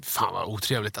 Fan vad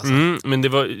otrevligt alltså. Men det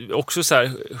var också så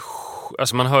här,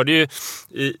 alltså man hörde ju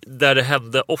där det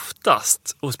hände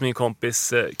oftast hos min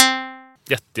kompis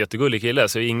jättegullig kille,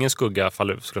 så ingen skugga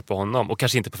faller på honom, och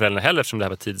kanske inte på föräldrarna heller, eftersom det här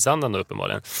var tidsandan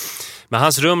uppenbarligen. Men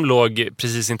hans rum låg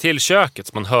precis intill köket,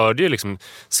 så man hörde ju liksom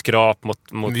skrap mot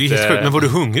men var du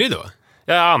hungrig då?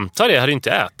 Jag antar det, jag hade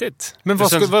inte ätit. Men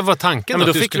vad var tanken då?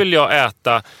 Men då fick väl jag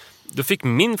äta. Då fick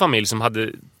min familj som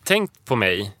hade tänkt på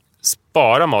mig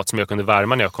spara mat som jag kunde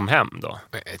värma när jag kom hem då.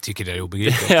 Jag tycker det är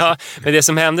obegripligt. Ja, men det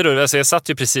som hände då, alltså jag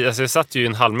satt ju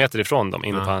en halv meter ifrån dem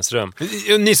inne på hans rum.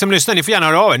 Ni som lyssnar, ni får gärna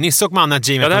höra av er. Nisse och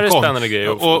Manna@gmail.com. Ja, det här är spännande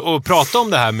grejer. Och prata om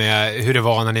det här med hur det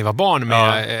var när ni var barn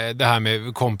med det här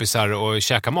med kompisar och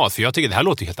käka mat. För jag tycker det här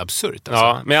låter ju helt absurt. Alltså.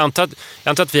 Ja, men jag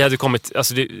antar att vi hade kommit,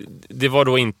 alltså det var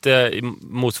då inte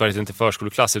motsvarigheten till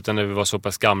förskoleklass, utan när vi var så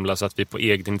pass gamla så att vi på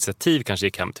eget initiativ kanske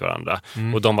gick hem till varandra.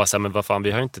 Och de var så här, men vad fan,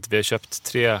 vi har köpt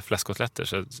 3 fläskkotletter,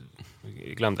 så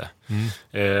glöm det.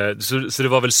 Så det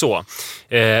var väl så.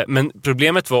 Men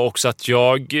problemet var också att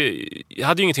jag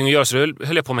hade ju ingenting att göra, så då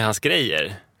höll jag på med hans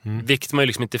grejer. Vilket man ju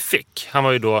liksom inte fick. Han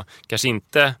var ju då kanske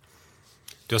inte...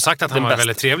 Du har sagt att han var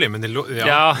väldigt trevlig, men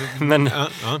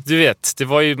du vet, det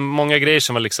var ju många grejer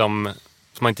som var liksom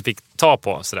som man inte fick ta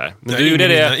på sådär. Men du gjorde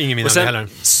det. Ingen och sen heller.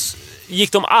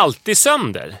 Gick de alltid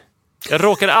sönder. Jag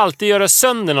råkade alltid göra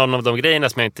sönder någon av de grejerna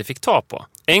som jag inte fick ta på.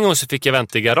 En gång så fick jag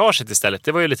vänta i garaget istället.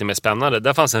 Det var ju lite mer spännande.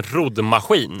 Där fanns en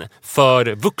roddmaskin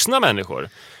för vuxna människor.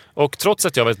 Och trots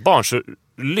att jag var ett barn så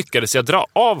lyckades jag dra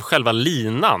av själva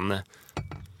linan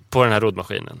på den här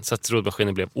roddmaskinen. Så att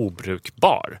roddmaskinen blev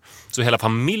obrukbar. Så hela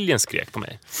familjen skrek på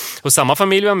mig. Och samma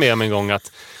familj var med om en gång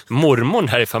att mormor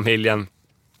här i familjen,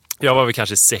 jag var väl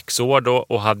kanske 6 år då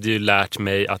och hade ju lärt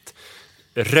mig att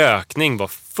rökning var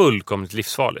fullkomligt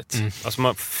livsfarligt. Alltså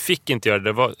man fick inte göra det.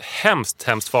 Det var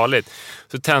hemskt farligt.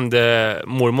 Så tände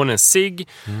mormor en cigg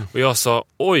och jag sa,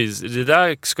 oj, det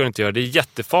där ska du inte göra. Det är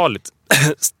jättefarligt.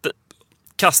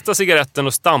 Kasta cigaretten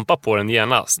och stampa på den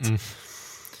genast.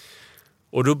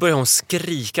 Och då börjar hon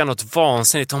skrika något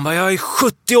vansinnigt. Hon bara, jag är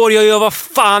 70 år, jag gör vad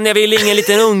fan jag vill. Ingen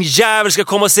liten ung jävel ska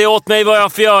komma och säga åt mig vad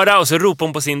jag får göra. Och så ropar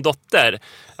hon på sin dotter,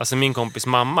 alltså min kompis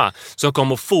mamma, som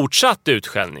kom och fortsatte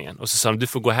utskällningen. Och så sa hon, du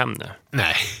får gå hem nu.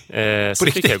 Nej. Så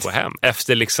fick jag gå hem.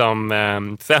 Efter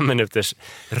liksom 5 minuters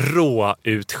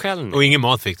råutskällning. Och ingen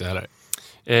mat fick du heller?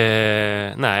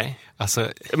 Nej. Alltså,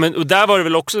 men, och där var det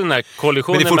väl också den här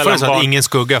kollisionen mellan barn. Men det är fortfarande så att ingen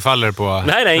skugga faller på...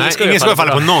 Nej, ingen skugga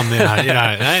faller på någon i det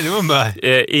här. Nej, det var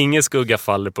bara... ingen skugga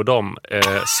faller på dem,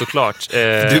 såklart.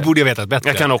 Du borde ju veta bättre.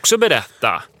 Jag kan också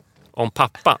berätta om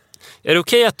pappa. Är det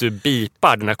okej att du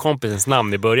bipar den här kompisens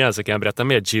namn i början, så kan jag berätta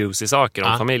mer juicy saker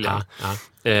om familjen?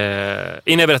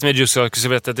 Innan jag berättar mer juicy saker så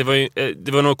berättade att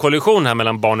det var någon kollision här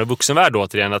mellan barn och vuxenvärld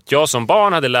återigen. Att jag som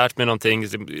barn hade lärt mig någonting.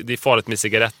 Det är farligt med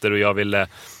cigaretter och jag ville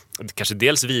kanske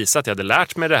dels visa att jag hade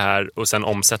lärt mig det här och sen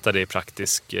omsätta det i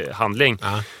praktisk handling.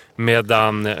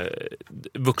 Medan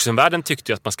vuxenvärlden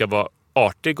tyckte att man ska vara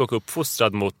artig och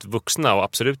uppfostrad mot vuxna och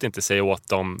absolut inte säga åt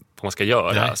dem vad man ska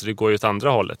göra. Alltså det går ju åt andra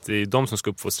hållet. Det är de som ska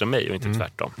uppfostra mig och inte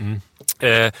tvärtom.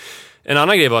 En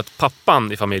annan grej var att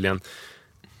pappan i familjen,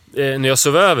 när jag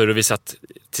sov över och vi satt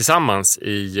tillsammans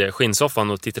i skinnsoffan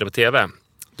och tittade på tv,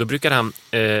 då brukade han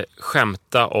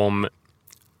skämta om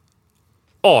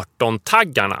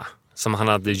 18-taggarna som han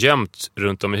hade gömt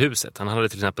runt om i huset. Han hade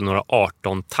till exempel några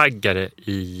 18-taggare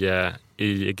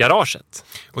i garaget.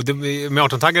 Och det, med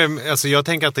 18-taggare, alltså jag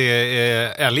tänker att det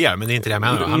är älgar, men det är inte det jag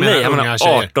menar. Nej, han menar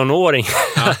 18-åring.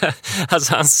 Ja.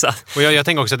 Alltså han satt... Och jag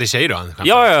tänker också att det är tjejer då.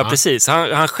 Ja, precis.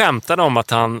 Han skämtade om att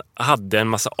han hade en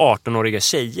massa 18-åriga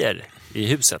tjejer i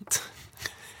huset.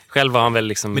 Själv var han väl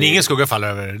liksom... Men ingen skugga faller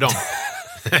över dem.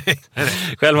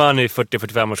 Själv var han i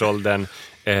 40-45-årsåldern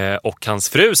och hans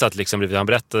fru satt liksom, han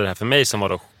berättade det här för mig som var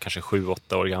då kanske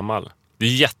 7-8 år gammal. Det är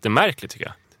jättemärkligt tycker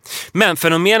jag. Men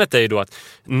fenomenet är ju då att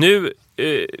nu,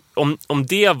 om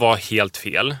det var helt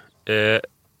fel,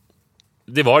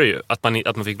 det var det ju, att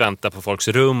man fick vänta på folks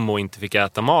rum och inte fick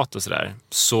äta mat och sådär,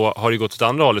 så har det gått åt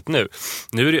andra hållet nu.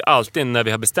 Nu är det ju alltid, när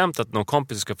vi har bestämt att någon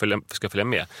kompis ska följa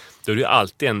med, då är det ju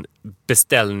alltid en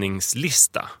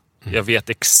beställningslista. Jag vet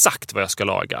exakt vad jag ska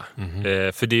laga.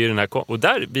 För det är ju den här, och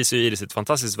där visar ju Iris ett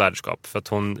fantastiskt värdskap, för att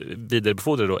hon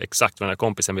vidarebefordrar då exakt vad den här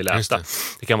kompisen vill äta.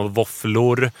 Det kan vara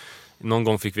våfflor. Någon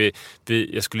gång fick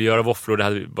jag skulle göra våfflor, det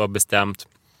hade var bestämt.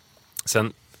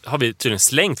 Sen har vi tydligen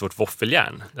slängt vårt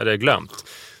våffeljärn, det hade jag glömt.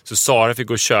 Så Sara fick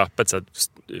gå och köpa ett så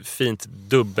fint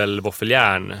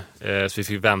dubbelvåffeljärn. Så vi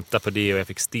fick vänta på det och jag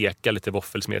fick steka lite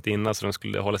våffelsmet innan så de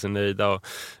skulle hålla sig nöjda. Och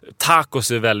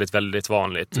tacos är väldigt, väldigt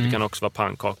vanligt. Det kan också vara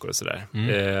pannkakor och sådär.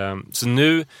 Så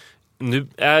nu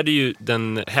är det ju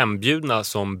den hembjudna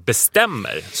som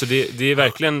bestämmer. Så det är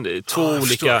verkligen två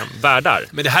olika världar.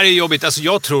 Men det här är jobbigt. Alltså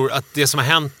jag tror att det som har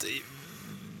hänt...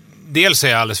 Dels är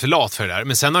jag alldeles för lat för det där.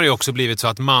 Men sen har det också blivit så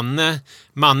att Manne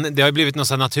det har blivit något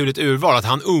så naturligt urval. Att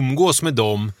han umgås med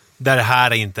dem där det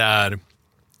här inte är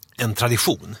en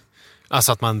tradition.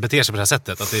 Alltså att man beter sig på det här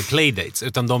sättet. Att det är playdates.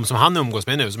 Utan de som han umgås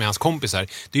med nu, som är hans kompisar,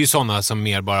 det är ju sådana som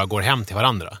mer bara går hem till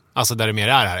varandra. Alltså där det mer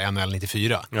är här, NHL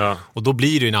 94. Ja. Och då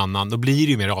blir det ju en annan, då blir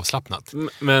det ju mer avslappnat.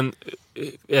 Men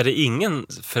är det ingen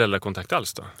föräldrakontakt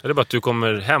alls då? Är det bara att du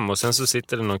kommer hem och sen så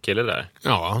sitter det någon kille där?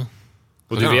 Ja.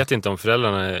 Och du vet inte om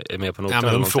föräldrarna är med på något? Ja,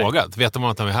 men de frågat. Vet de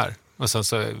att de är här? Och sen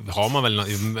så har man väl...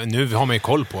 Nu har man ju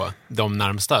koll på de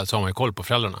närmsta, så har man ju koll på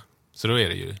föräldrarna. Så då är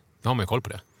det ju... Då har man ju koll på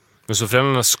det. Men så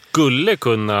föräldrarna skulle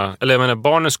kunna... Eller jag menar,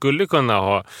 barnen skulle kunna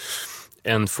ha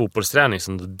en fotbollsträning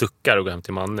som duckar och går hem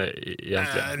till Manne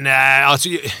egentligen? Nej, alltså...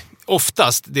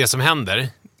 Oftast det som händer...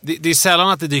 Det är sällan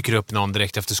att det dyker upp någon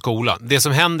direkt efter skolan. Det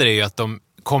som händer är ju att de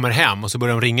kommer hem och så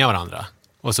börjar de ringa varandra.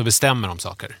 Och så bestämmer de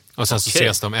saker. Och sen så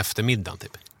ses de efter middagen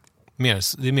typ.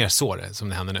 Det är mer så det som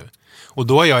det händer nu. Och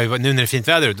då är jag, nu när det är fint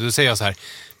väder ute, då säger jag så här,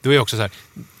 då är jag också så här,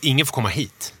 ingen får komma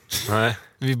hit. Nej.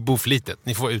 Vi bor för litet,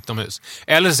 ni får utomhus.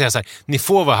 Eller så säger jag så här, ni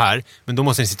får vara här, men då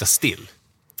måste ni sitta still.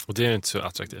 Och det är inte så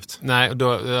attraktivt. Nej, och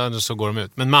då så går de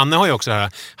ut. Men Manne har ju också det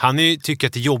här, han tycker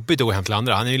att det är jobbigt att gå hem till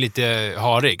andra. Han är ju lite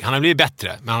harig. Han har blivit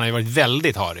bättre, men han har ju varit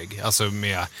väldigt harig. Alltså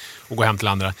med att gå hem till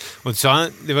andra. Och så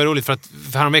det var roligt för att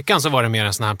för häromveckan så var det mer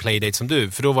en sån här playdate som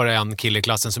du. För då var det en kille i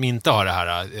klassen som inte har det här,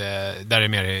 där det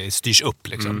mer styrs upp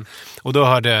liksom. Och då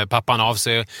hörde pappan av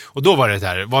sig. Och då var det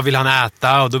här, vad vill han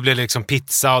äta? Och då blev det liksom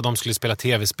pizza och de skulle spela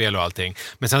tv-spel och allting.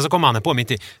 Men sen så kom han på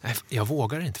mitt i, nej, jag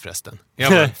vågar inte förresten.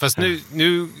 Fast nu,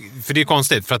 för det är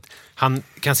konstigt. För att han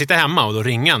kan sitta hemma och då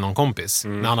ringa någon kompis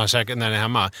när han har käkat, när den är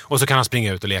hemma. Och så kan han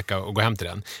springa ut och leka och gå hem till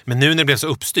den. Men nu när det blev så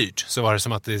uppstyrt så var det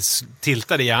som att det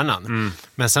tiltade i hjärnan. igen.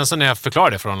 Men sen så när jag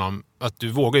förklarade för honom att du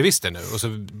vågar ju visst det nu, och så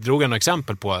drog jag några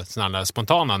exempel på sådana där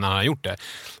spontana när han har gjort det.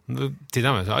 Då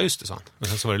tittade han och sa, just det, så. Och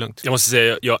sen så var det lugnt. Jag måste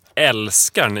säga, jag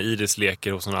älskar när Iris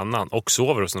leker hos någon annan och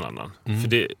sover hos någon annan. För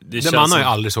det känns man har ju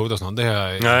aldrig sovit hos någon. Det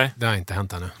har inte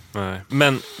hänt ännu. Nej.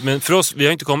 Men för oss, vi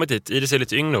har inte kommit dit. Iris är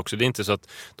lite yngre också. Det är inte så att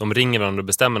de ringer varandra och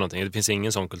bestämmer någonting. Det finns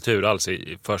ingen sån kultur alls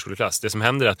i förskoleklass. Det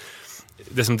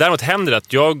som däremot händer är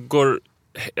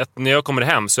att när jag kommer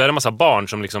hem så är det en massa barn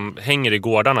som liksom hänger i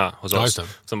gårdarna hos oss.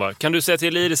 Som bara, kan du säga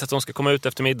till Iris att de ska komma ut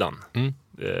efter middagen?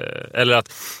 Eller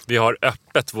att vi har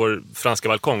öppet vår franska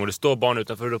balkong och det står barn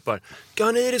utanför och ropar,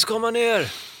 kan Iris komma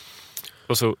ner?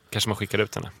 Och så kanske man skickar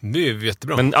ut henne. Det är ju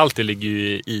jättebra. Men allt det ligger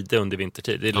ju i det under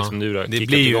vintertid. Det är liksom nu det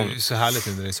blir ju så härligt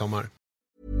under i sommar.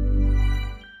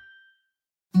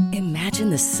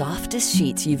 Imagine the softest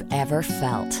sheets you've ever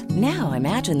felt. Now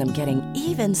imagine them getting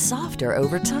even softer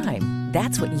over time.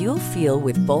 That's what you'll feel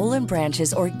with Boll &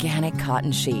 Branch's organic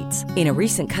cotton sheets. In a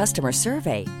recent customer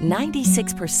survey,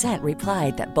 96%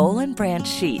 replied that Boll & Branch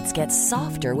sheets get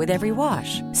softer with every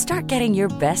wash. Start getting your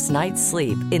best night's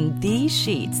sleep in these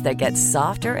sheets that get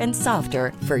softer and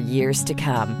softer for years to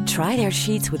come. Try their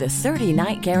sheets with a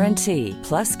 30-night guarantee.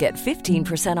 Plus, get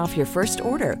 15% off your first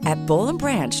order at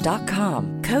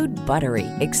bollandbranch.com. Code BUTTERY.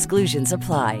 Exclusions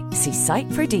apply. See site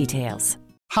for details.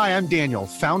 Hi, I'm Daniel,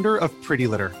 founder of Pretty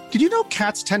Litter. Did you know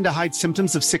cats tend to hide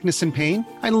symptoms of sickness and pain?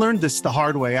 I learned this the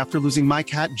hard way after losing my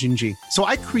cat, Gingy. So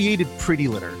I created Pretty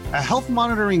Litter, a health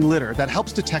monitoring litter that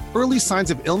helps detect early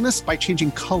signs of illness by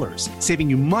changing colors, saving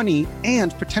you money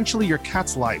and potentially your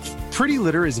cat's life. Pretty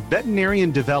Litter is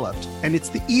veterinarian developed, and it's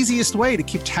the easiest way to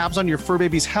keep tabs on your fur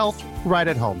baby's health right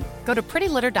at home. Go to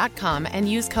prettylitter.com and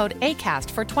use code ACAST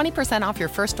for 20% off your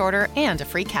first order and a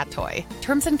free cat toy.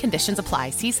 Terms and conditions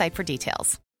apply. See site for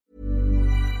details.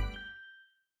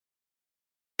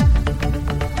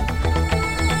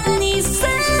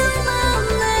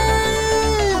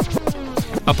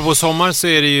 Apropå sommar så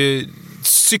är det ju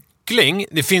cykling.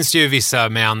 Det finns ju vissa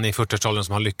män i 40-årsåldern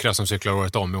som har lyckra som cyklar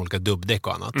året om med olika dubbdäck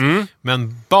och annat.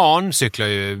 Men barn cyklar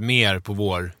ju mer på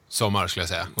vår sommar skulle jag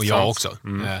säga. Och jag också.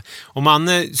 Och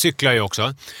Manne cyklar ju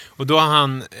också. Och då har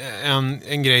han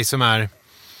en grej som är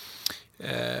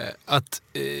att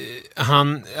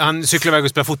han cyklar iväg och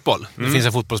spelar fotboll. Det finns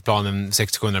en fotbollsplan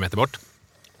 600-700 meter bort.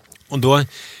 Och då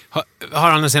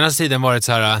har han den senaste tiden varit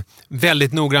så här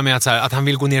väldigt noga med att han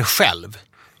vill gå ner själv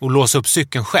och låsa upp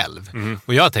cykeln själv.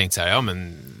 Och jag har tänkt så här, ja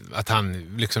men att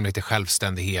han liksom lite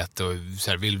självständighet och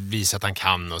så här, vill visa att han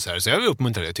kan och så här. Så jag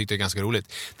uppmuntrade det, jag tyckte det var ganska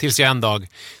roligt. Tills jag en dag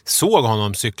såg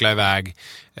honom cykla iväg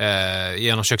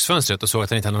genom köksfönstret och såg att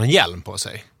han inte hade någon hjälm på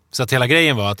sig. Så att hela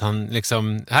grejen var att han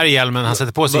liksom, här är hjälmen, han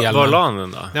sätter på sig hjälmen. Var la han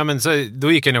den då? Ja men så,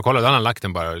 då gick jag ner och kollade, då hade han lagt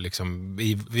den bara liksom,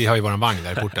 vi har ju våran vagn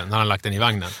där i porten, då hade han lagt den i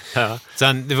vagnen. Ja.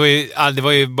 Sen, det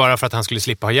var ju bara för att han skulle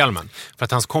slippa ha hjälmen. För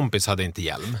att hans kompis hade inte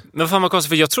hjälm. Men fan vad konstigt,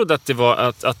 för jag trodde att det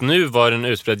var att nu var en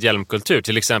utbredd hjälmkultur.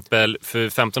 Till exempel för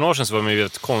 15 år sedan så var man ju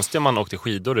väldigt konstig om man åkte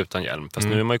skidor utan hjälm. Fast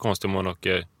nu är man ju konstig om man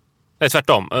åker... Nej,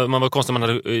 tvärtom. Man var konstig om man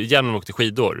hade hjälm och åkte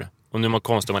skidor. Och nu är man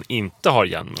konstig om man inte har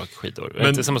hjälm och åker skidor.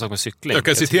 Men, det är samma sak med cykling. Jag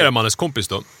kan citera Mannes kompis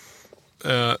då.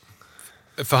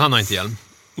 För han har inte hjälm.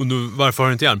 Och nu, varför har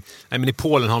han inte hjälm? Nej, men i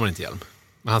Polen har man inte hjälm.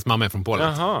 Men hans mamma är från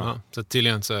Polen. Ja, så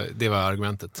tydligen så det var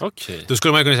argumentet. Okay. Då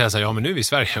skulle man kunna säga så här, ja men nu är vi i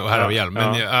Sverige och här har vi hjälm.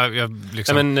 Men jag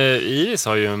liksom... Ja, men Iris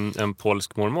har ju en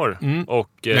polsk mormor. Och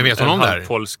men vet hon om en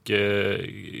polsk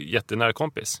jättenära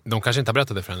kompis. De kanske inte har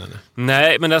berättat det för henne.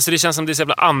 Nej, men alltså det känns som det är så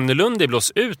jävla annorlunda i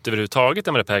blås ut överhuvudtaget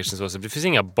än vad det Perkins. Det finns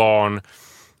inga barn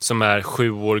som är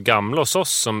 7 år gamla hos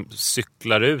oss som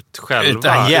cyklar ut själva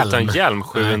utan hjälm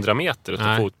 700 meter och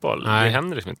tar fotboll. Det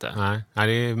händer liksom inte. Nej,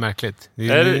 det är märkligt. Det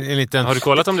är en liten, har du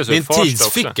kollat om det så? Det är en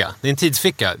tidsficka. Det är en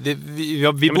tidsficka. Vi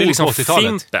bor det är liksom på 80-talet.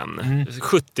 Fimpen.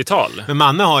 70-tal. Men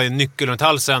Manne har ju en nyckel runt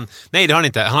halsen. Nej, det har han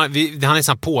inte. Han är en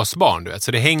sån påsbarn, du vet.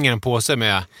 Så det hänger en påse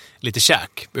med lite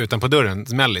käk utanpå dörren,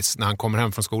 mellis, när han kommer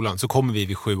hem från skolan. Så kommer vi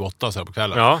vid 7-8 så här på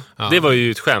kvällen. Ja, det var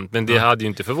ju ett skämt. Men det hade ju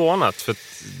inte förvånat. För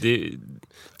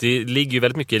det ligger ju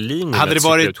väldigt mycket i linje. Hade det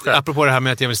varit, apropå det här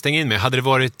med att jag vill stänga in mig, hade det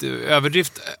varit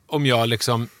överdrift om jag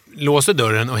liksom låste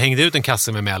dörren och hängde ut en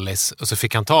kasse med mellis och så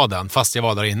fick han ta den fast jag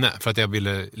var där inne för att jag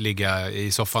ville ligga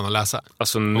i soffan och läsa?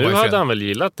 Alltså nu hade han väl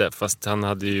gillat det, fast han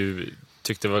hade ju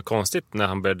tyckt det var konstigt när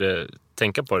han började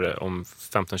tänka på det om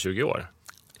 15-20 år.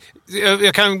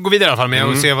 Jag kan gå vidare i alla fall med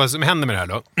och se vad som händer med det här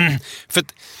då. För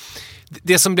att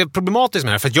det som blev problematiskt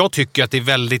med det här, för att jag tycker att det är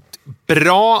väldigt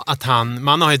bra att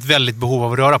man har ett väldigt behov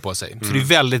av att röra på sig. Så det är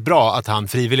väldigt bra att han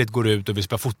frivilligt går ut och vill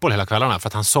spela fotboll hela kvällarna, för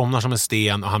att han somnar som en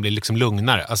sten och han blir liksom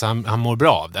lugnare. Alltså han mår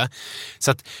bra av det.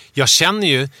 Så att jag känner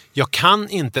ju, jag kan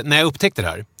inte, när jag upptäckte det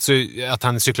här, så att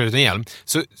han cyklar utan hjälm,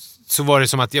 så var det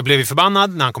som att jag blev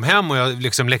förbannad när han kom hem och jag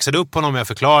liksom läxade upp honom. Jag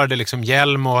förklarade liksom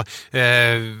hjälm och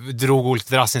drog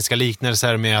olika drastiska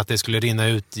liknelser med att det skulle rinna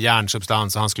ut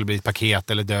järnsubstans och han skulle bli ett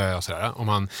paket eller dö och sådär om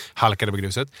han halkade på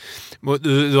gruset.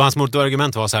 Då hans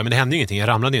motargument var så här, men det hände ju ingenting, jag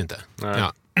ramlade ju inte.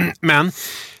 Ja. Men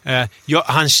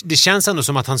det känns ändå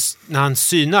som att när han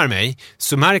synar mig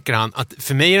så märker han att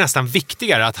för mig är det nästan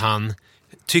viktigare att han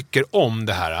tycker om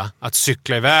det här att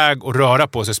cykla iväg och röra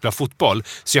på sig och spela fotboll.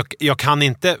 Så jag kan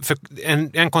inte, för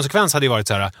en konsekvens hade ju varit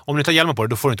så här, om du inte har hjälmen på dig,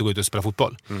 då får du inte gå ut och spela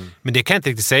fotboll. Men det kan jag inte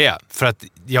riktigt säga, för att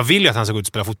jag vill ju att han ska gå ut och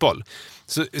spela fotboll.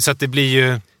 Så att det blir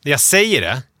ju, jag säger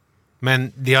det,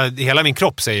 men hela min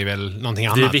kropp säger väl någonting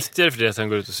annat. Det är viktigare för dig att han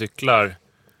går ut och cyklar.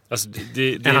 Alltså,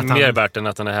 det är mer värt än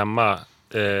att han är hemma.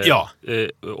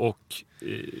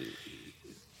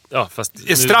 Ja, fast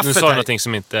nu sa du någonting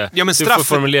som inte... Ja, men straffet, du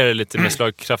får formulera det lite mer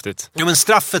slagkraftigt. Ja, men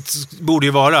straffet borde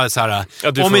ju vara så här...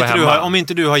 Ja, om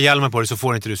inte du har hjälmen på dig så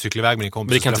får inte du cykla iväg med din kompis.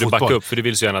 Men det kan inte du backa upp, för du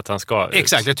vill så gärna att han ska...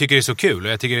 Exakt, jag tycker det är så kul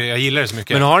och jag gillar det så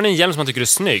mycket. Men har ni en hjälm som man tycker är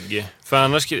snygg? För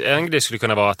annars, en grej skulle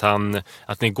kunna vara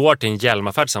att ni går till en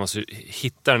hjälmaffär tillsammans och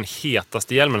hittar den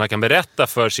hetaste hjälmen. Han kan berätta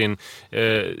för sin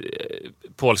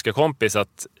polska kompis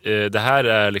att det här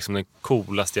är liksom den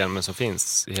coolaste hjälmen som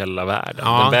finns i hela världen.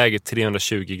 Ja. Den väger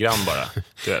 320 gram bara.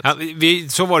 Ja,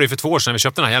 så var det för 2 år sedan när vi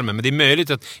köpte den här hjälmen. Men det är möjligt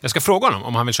att jag ska fråga honom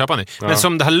om han vill köpa den. Ja. Men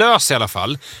som det här löser i alla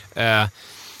fall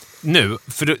nu,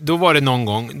 för då var det någon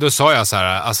gång, då sa jag så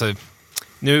här, alltså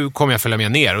nu kommer jag följa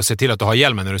med ner och se till att du har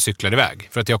hjälmen när du cyklar iväg.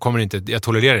 För att jag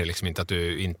tolererar liksom inte att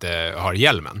du inte har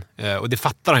hjälmen. Och det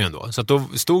fattar han ju ändå. Så att då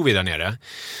stod vi där nere.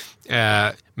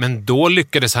 Men då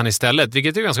lyckades han istället,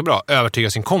 vilket är ganska bra,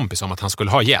 övertyga sin kompis om att han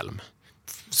skulle ha hjälm.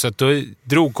 Så att då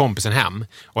drog kompisen hem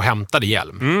och hämtade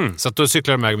hjälm. Så att då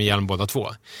cyklade de med hjälm båda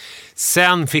två.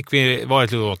 Sen var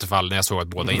ett litet återfall när jag såg att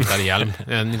båda inte hade hjälm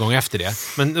en gång efter det.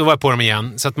 Men då var jag på dem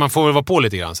igen. Så att man får väl vara på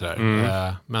lite grann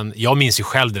sådär. Men jag minns ju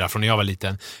själv det där från när jag var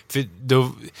liten. För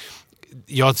då...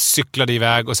 Jag cyklade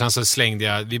iväg och sen så slängde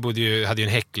jag... Vi hade ju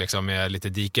en häck liksom med lite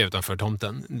dike utanför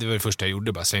tomten. Det var det första jag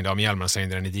gjorde, bara slängde av mig hjälmen och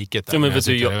slängde den i diket. Där, ja, men vet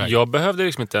du, jag behövde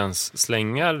liksom inte ens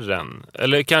slänga den.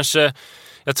 Eller kanske...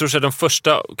 Jag tror att de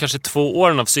första, kanske 2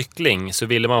 åren av cykling så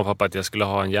ville mamma och pappa att jag skulle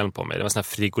ha en hjälm på mig. Det var en sån här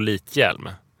frigolithjälm.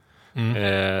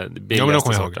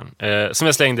 Billigaste sorten. Som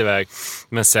jag slängde iväg.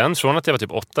 Men sen, från att jag var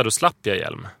typ 8, då slapp jag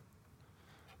hjälm.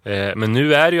 Men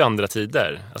nu är det ju andra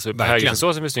tider. Alltså på Hägersten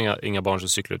så finns det inga barn som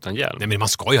cyklar utan hjälm. Nej, men man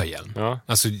ska ju ha hjälm. Ja.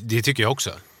 Alltså det tycker jag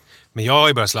också. Men jag har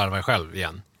ju börjat slarva själv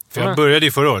igen. För jag började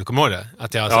ju förra året, kommer du ihåg det?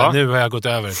 Att jag nu har jag gått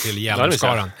över till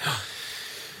hjälmskaran.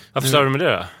 Varför slarvar du med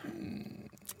det då?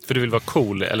 För du vill vara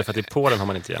cool, eller för att i Polen har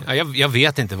man inte hjälm? Ja, jag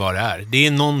vet inte vad det är. Det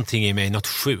är någonting i mig, något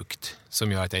sjukt,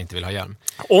 som gör att jag inte vill ha hjälm.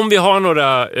 Om vi har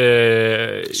några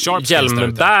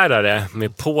hjälmbärare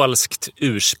med polskt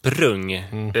ursprung,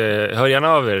 hör gärna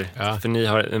av er. Ja. För ni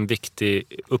har en viktig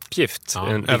uppgift,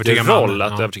 en viktig roll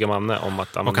att övertyga Manne om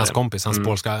att använda. Och hans kompis, hans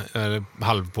polska,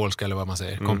 halvpolska eller vad man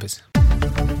säger, kompis.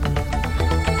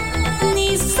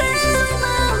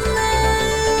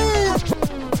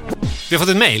 Vi har fått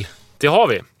ett mejl. Det har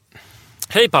vi.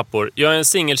 Hej pappor, jag är en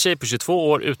singeltjej på 22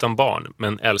 år utan barn,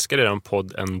 men älskar eran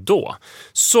podd ändå.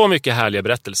 Så mycket härliga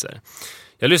berättelser.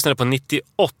 Jag lyssnade på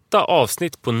 98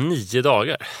 avsnitt på 9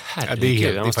 dagar.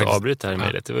 Herregud, jag måste avbryta här i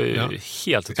mejlet. Det var ju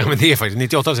helt otroligt. Ja, men det är faktiskt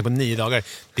 98 avsnitt på 9 dagar.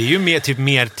 Det är ju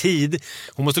mer tid.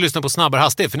 Hon måste lyssna på snabbare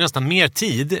hastighet, för nästan mer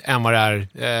tid än vad det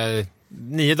är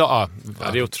 9 dagar.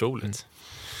 Ja, det är otroligt.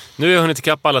 Nu har jag hunnit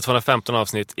ikapp alla 215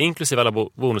 avsnitt, inklusive alla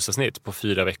bonusavsnitt på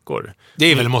 4 veckor. Det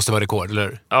är väl måste vara rekord,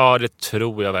 eller? Ja, det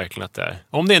tror jag verkligen att det är.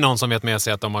 Om det är någon som vet med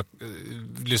sig att de har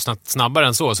lyssnat snabbare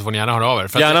än så får ni gärna höra av er.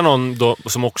 För gärna någon då,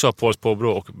 som också har Pauls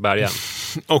påbrå och bärgen.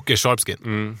 Och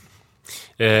Sharpskin.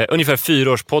 Ungefär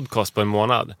 4 års podcast på en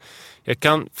månad. Jag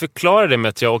kan förklara det med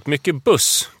att jag åkt mycket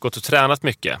buss, gått och tränat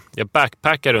mycket. Jag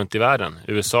backpackar runt i världen.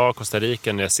 USA, Costa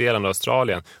Rica, Nya Zeeland och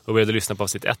Australien. Och började lyssna på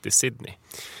avsnitt 1 i Sydney.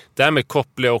 Därmed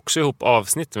kopplar jag också ihop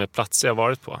avsnitten med platser jag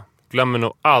varit på. Glömmer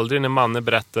nog aldrig när Manne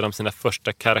berättade om sina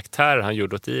första karaktärer han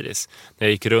gjorde åt Iris. När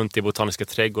jag gick runt i botaniska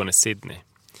trädgården i Sydney.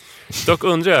 Dock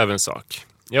undrar jag över en sak.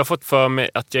 Jag har fått för mig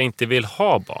att jag inte vill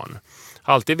ha barn.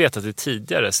 Har alltid vetat det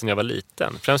tidigare sedan jag var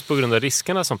liten. Främst på grund av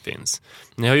riskerna som finns.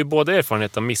 Ni har ju båda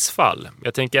erfarenhet av missfall.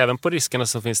 Jag tänker även på riskerna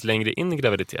som finns längre in i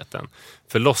graviditeten.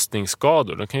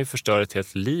 Förlossningsskador, de kan ju förstöra ett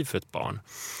helt liv för ett barn.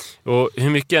 Och hur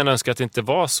mycket jag önskar att det inte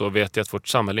var så vet jag att vårt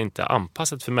samhälle inte är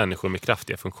anpassat för människor med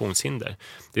kraftiga funktionshinder.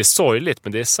 Det är sorgligt,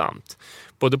 men det är sant.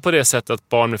 Både på det sättet att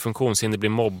barn med funktionshinder blir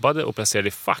mobbade och placerade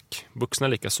i fack, vuxna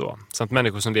lika så. Samt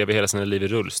människor som lever hela sina liv i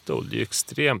rullstol. Det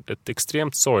är ju ett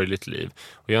extremt sorgligt liv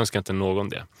och jag önskar inte någon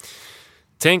det.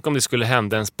 Tänk om det skulle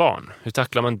hända ens barn. Hur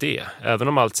tacklar man det? Även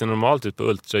om allt ser normalt ut på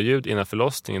ultraljud innan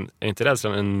förlossningen är inte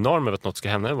rädslan enorm över att något ska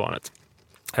hända med barnet.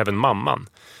 Även mamman.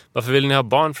 Varför vill ni ha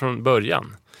barn från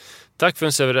början? Tack för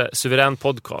en suverän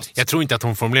podcast. Jag tror inte att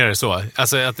hon formulerar det så.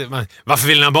 Alltså, varför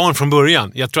vill ni ha barn från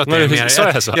början? Jag tror att det är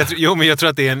mer... Men jag tror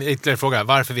att det är en ytterligare fråga.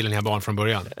 Varför vill ni ha barn från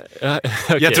början? Okay.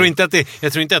 Jag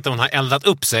tror inte att hon har eldat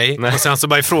upp sig. Nej. Och sen så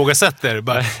bara ifrågasätter.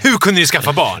 Hur kunde ni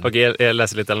skaffa barn? Okej, jag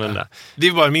läser lite annorlunda. Det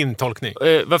är bara min tolkning.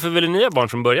 Varför vill ni ha barn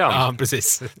från början? Ja,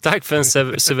 precis. Tack för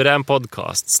en suverän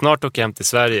podcast. Snart åker jag hem till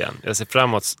Sverige igen. Jag ser fram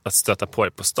emot att stöta på er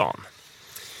på stan.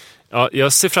 Ja,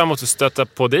 jag ser fram emot att stöta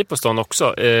på dig på stan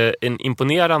också. En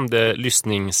imponerande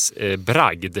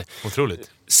lyssningsbragd.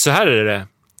 Otroligt. Så här är det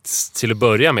till att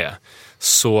börja med.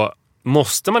 Så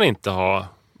måste man inte ha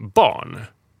barn.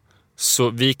 Så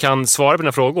vi kan svara på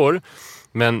dina frågor.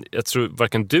 Men jag tror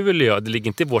varken du eller jag, det ligger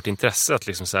inte i vårt intresse att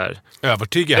liksom så här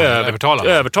övertala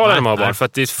dem att ha barn. För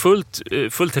att det är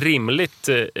fullt rimligt...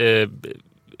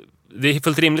 Det är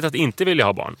fullt rimligt att inte vilja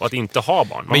ha barn och att inte ha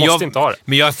barn. Man måste inte ha det.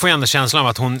 Men jag får ändå känslan av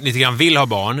att hon lite grann vill ha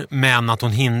barn, men att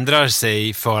hon hindrar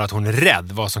sig för att hon är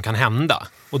rädd vad som kan hända.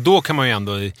 Och då kan man ju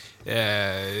ändå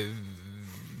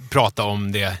prata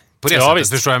om det på det sättet.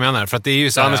 Visst. Förstår jag menar? För att det är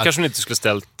ju så annars kanske hon inte skulle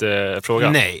ställt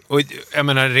frågan. Nej, och jag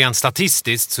menar rent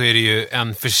statistiskt så är det ju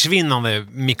en försvinnande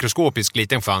mikroskopisk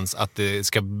liten chans att det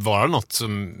ska vara något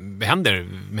som händer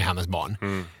med hennes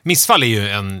barn. Missfall är ju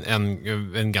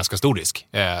en ganska stor risk.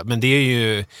 Men det är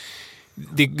ju...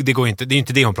 Det går inte, det är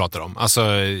inte det hon pratar om. Alltså,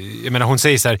 jag menar, hon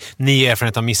säger så här, ni är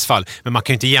erfarenhet av missfall, men man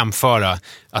kan ju inte jämföra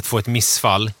att få ett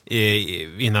missfall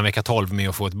innan vecka 12 med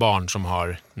att få ett barn som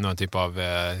har någon typ av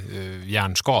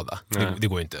hjärnskada. Det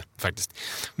går ju inte faktiskt.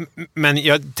 Men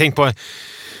jag tänkte på,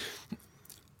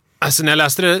 alltså när jag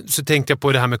läste det så tänkte jag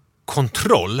på det här med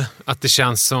kontroll, att det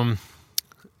känns som,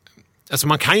 alltså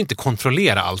man kan ju inte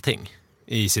kontrollera allting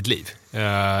i sitt liv.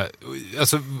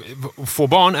 Alltså, få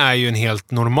barn är ju en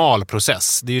helt normal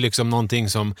process. Det är ju liksom någonting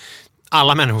som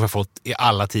alla människor har fått i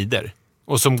alla tider.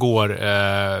 Och som går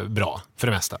bra för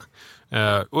det mesta.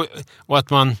 Och att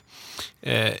man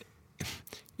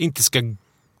inte ska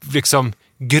liksom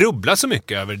grubbla så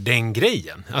mycket över den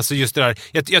grejen. Alltså just det där.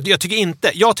 Jag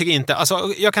tycker inte,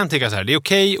 alltså jag kan tycka så här, det är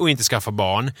okej att inte skaffa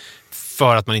barn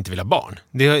för att man inte vill ha barn.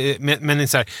 Men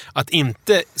så här, att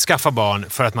inte skaffa barn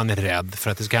för att man är rädd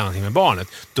för att det ska hända någonting med barnet.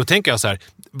 Då tänker jag så här,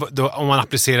 om man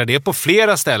applicerar det på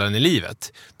flera ställen i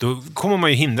livet, då kommer man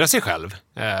ju hindra sig själv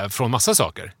från massa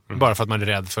saker. Bara för att man är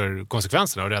rädd för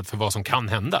konsekvenserna och rädd för vad som kan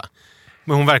hända.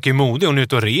 Men hon verkar ju modig, hon är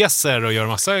ute och reser och gör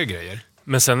massa grejer.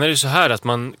 Men sen är det så här att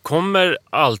man kommer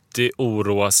alltid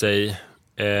oroa sig.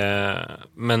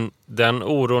 Men den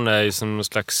oron är ju som någon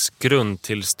slags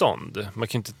grundtillstånd. Man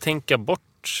kan inte tänka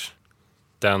bort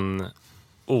den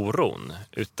oron.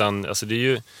 Utan alltså det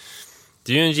är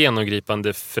ju en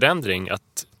genomgripande förändring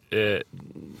att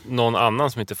någon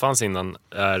annan som inte fanns innan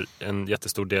är en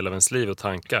jättestor del av ens liv och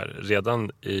tankar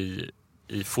redan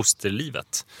i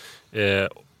fosterlivet.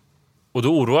 Och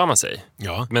då oroar man sig.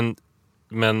 Ja.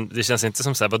 Men det känns inte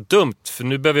som så här, vad dumt, för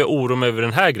nu behöver jag oroa mig över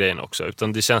den här grejen också.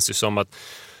 Utan det känns ju som att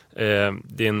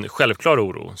det är en självklar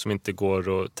oro som inte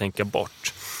går att tänka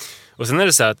bort. Och sen är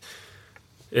det så här att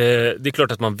det är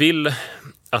klart att man vill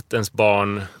att ens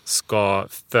barn ska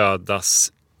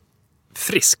födas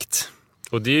friskt.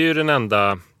 Och det är ju den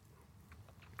enda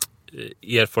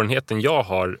erfarenheten jag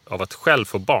har av att själv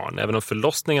få barn. Även om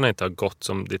förlossningarna inte har gått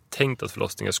som det är tänkt att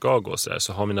förlossningar ska gå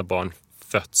så har mina barn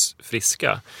fötts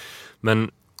friska.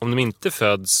 Men om de inte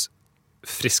föds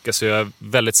friska så är jag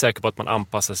väldigt säker på att man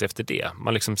anpassar sig efter det.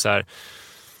 Man liksom så här,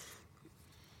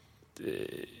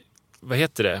 vad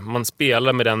heter det? Man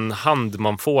spelar med den hand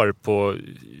man får på...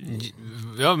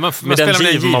 Ja, man med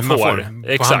den giv man får.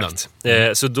 Exakt.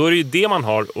 Så då är det ju det man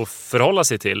har att förhålla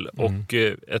sig till. Och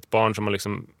ett barn som man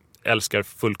liksom älskar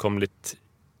fullkomligt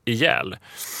ihjäl.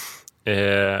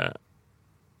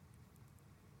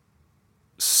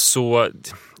 Så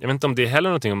jag vet inte om det är heller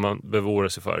någonting man behöver oroa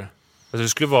sig för. Alltså det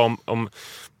skulle vara om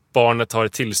barnet har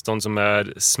ett tillstånd som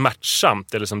är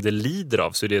smärtsamt eller som det lider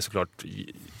av, så är det såklart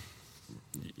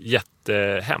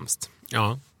jättehemskt.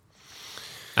 Ja.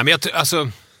 Nej, men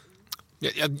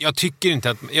jag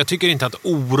tycker inte att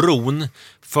oron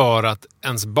för att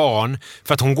ens barn,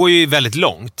 för att hon går ju väldigt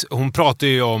långt. Hon pratar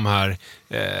ju om här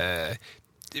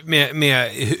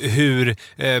med hur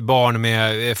barn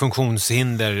med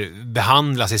funktionshinder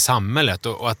behandlas i samhället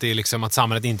och att det är liksom att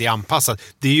samhället inte är anpassat.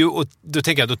 Det är ju, och då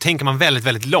tänker man väldigt,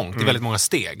 väldigt långt. Det är väldigt många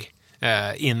steg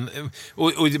in,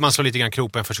 och man slår lite grann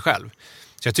kroppen för sig själv.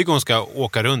 Så jag tycker hon ska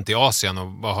åka runt i Asien och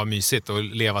bara ha mysigt och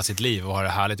leva sitt liv och ha det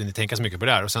härligt och inte tänka så mycket på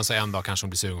det där. Och sen så en dag kanske hon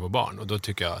blir sugen på barn. Och då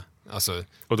tycker jag Alltså,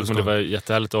 och då kommer det vara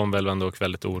jättehärligt omvälvande och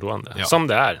väldigt oroande. Ja. Som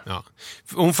det är. Ja.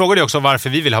 Hon frågade också varför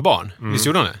vi vill ha barn. Visst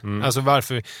gjorde hon det? Alltså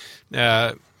varför...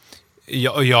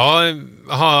 Jag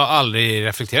har aldrig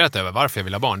reflekterat över varför jag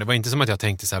vill ha barn. Det var inte som att jag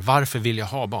tänkte så här, varför vill jag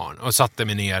ha barn? Och satte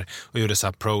mig ner och gjorde så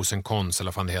här pros and cons eller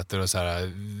vad fan det heter. Och så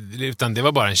här, utan det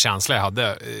var bara en känsla jag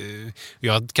hade.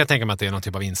 Jag kan tänka mig att det är någon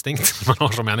typ av instinkt man har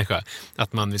som människa.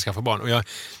 Att man vill skaffa barn. Och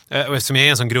eftersom jag är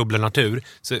en sån grubblernatur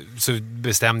så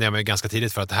bestämde jag mig ganska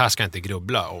tidigt för att det här ska jag inte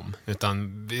grubbla om.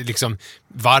 Utan liksom,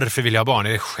 varför vill jag ha barn?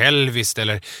 Är det själviskt?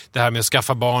 Eller det här med att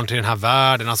skaffa barn till den här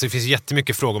världen? Alltså det finns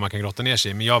jättemycket frågor man kan grotta ner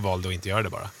sig i. Men jag valde att inte göra det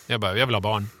bara. Jag vill ha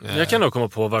barn. Jag kan nog komma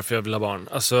på varför jag vill ha barn.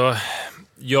 Alltså,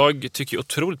 jag tycker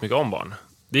otroligt mycket om barn.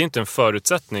 Det är inte en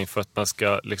förutsättning för att man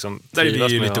ska liksom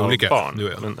trivas med att ha barn.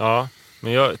 Du och jag.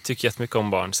 Men jag tycker jättemycket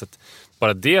om barn. Så att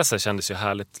bara det så kändes ju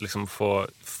härligt liksom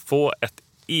få ett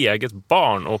eget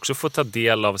barn och också få ta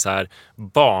del av så här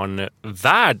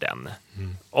barnvärlden.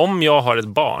 Om jag har ett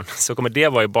barn så kommer det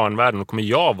vara i barnvärlden och kommer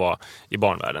jag vara i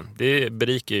barnvärlden. Det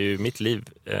berikar ju mitt liv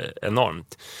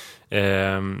enormt.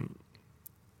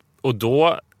 Och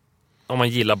då, om man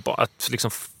gillar att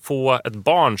liksom få ett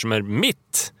barn som är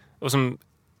mitt och som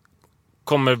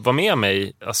kommer vara med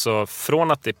mig, alltså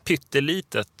från att det är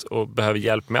pyttelitet och behöver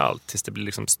hjälp med allt tills det blir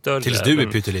liksom större. Tills du är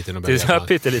pytteliten och behöver hjälp. Tills jag är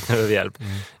pytteliten och behöver hjälp.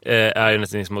 Är ju något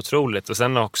som är otroligt. Och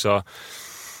sen också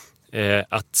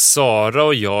att Sara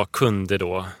och jag kunde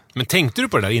då... Men tänkte du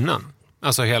på det där innan?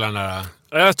 Alltså hela den där...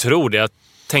 Jag tror det. Jag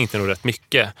tänkte nog rätt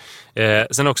mycket.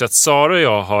 Sen också att Sara och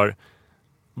jag har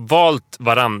valt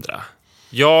varandra.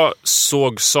 Jag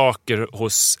såg saker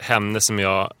hos henne som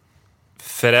jag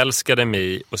förälskade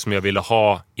mig och som jag ville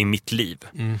ha i mitt liv.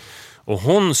 Och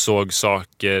hon såg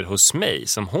saker hos mig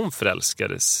som hon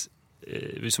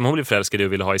blev förälskad i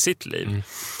och ville ha i sitt liv.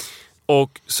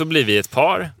 Och så blev vi ett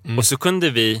par och så kunde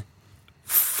vi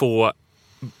få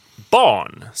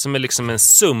barn som är liksom en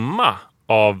summa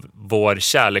av vår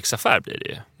kärleksaffär blir det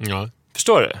ju. Ja.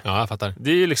 Förstår du? Ja, jag fattar.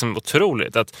 Det är ju liksom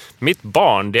otroligt att mitt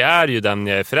barn, det är ju den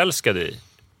jag är förälskad i.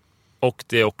 Och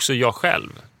det är också jag själv.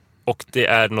 Och det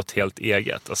är något helt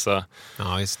eget. Alltså,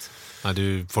 ja, visst. Ja,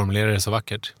 du formulerar det så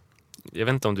vackert. Jag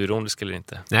vet inte om du är ironisk eller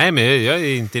inte. Nej, men jag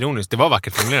är inte ironisk. Det var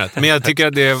vackert formulerat. Men jag tycker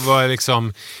att det var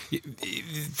liksom...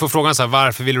 På frågan så här,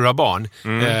 varför vill du ha barn?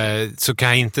 Så kan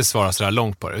jag inte svara så där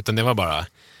långt på det. Utan det var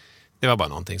bara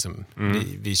någonting som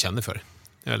vi kände för.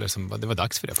 Eller som det var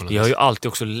dags för det. På något jag har ju alltid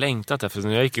också längtat efter.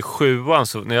 När jag gick i 7:an,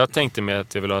 så när jag tänkte mig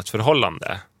att jag ville ha ett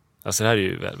förhållande. Alltså det här är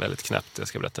ju väldigt knäppt, jag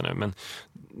ska berätta nu. Men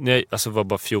när jag var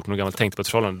bara 14 år gammal och tänkte på ett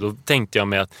förhållande, då tänkte jag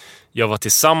mig att jag var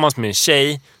tillsammans med en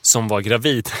tjej som var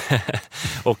gravid.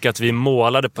 Och att vi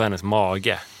målade på hennes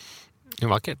mage. Det är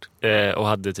vackert. Och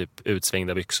hade typ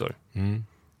utsvängda byxor.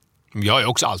 Jag har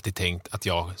också alltid tänkt att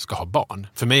jag ska ha barn.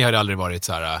 För mig har det aldrig varit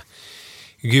så här...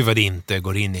 Gud vad det inte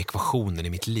går in i ekvationen i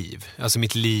mitt liv. Alltså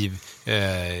mitt liv...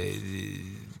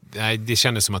 nej, det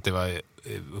kändes som att det var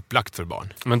upplagt för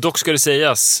barn. Men dock ska det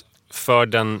sägas för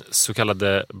den så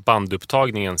kallade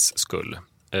bandupptagningens skull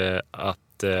att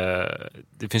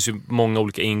det finns ju många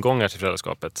olika ingångar till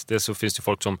föräldraskapet. Dels så finns det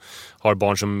folk som har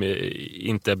barn som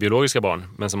inte är biologiska barn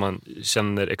men som man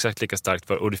känner exakt lika starkt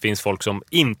för. Och det finns folk som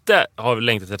inte har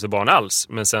längtat efter barn alls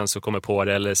men sen så kommer på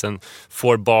det eller sen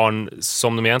får barn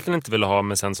som de egentligen inte vill ha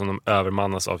men sen som de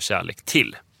övermannas av kärlek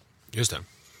till. Just det.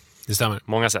 Det stämmer.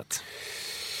 Många sätt.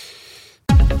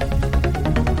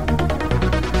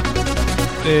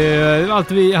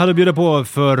 Allt vi hade att bjuda på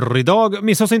för idag.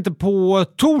 Missa oss inte på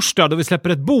torsdag då vi släpper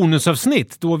ett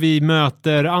bonusavsnitt då vi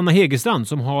möter Anna Hegerstrand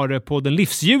som har podden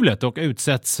Livshjulet och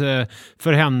utsätts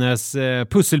för hennes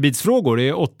pusselbitsfrågor. Det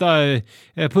är 8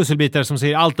 pusselbitar som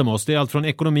säger allt om oss. Det är allt från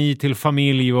ekonomi till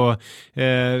familj och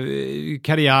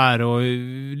karriär och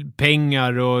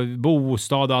pengar och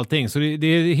bostad och allting. Så det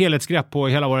är helhetsgrepp på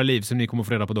hela våra liv som ni kommer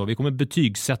få reda på då. Vi kommer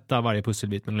betygsätta varje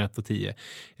pusselbit mellan 1 och 10.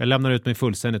 Jag lämnar ut mig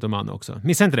fullständigt om Anna också.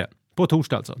 Missa inte det. På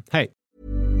torsdag alltså. Hej!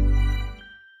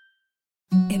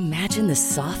 Imagine the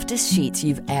softest sheets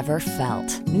you've ever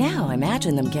felt. Now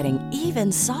imagine them getting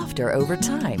even softer over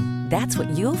time. That's what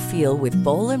you'll feel with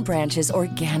Boll & Branch's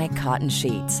organic cotton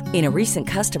sheets. In a recent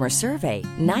customer survey,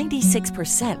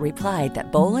 96% replied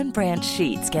that Boll & Branch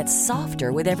sheets get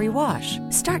softer with every wash.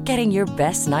 Start getting your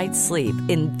best night's sleep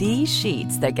in these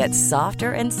sheets that get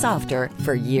softer and softer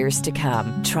for years to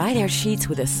come. Try their sheets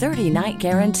with a 30-night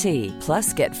guarantee.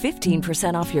 Plus, get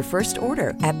 15% off your first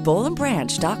order at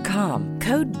bollandbranch.com.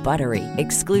 Code BUTTERY.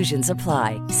 Exclusions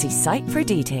apply. See site for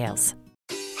details.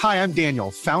 Hi, I'm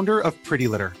Daniel, founder of Pretty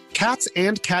Litter. Cats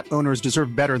and cat owners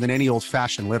deserve better than any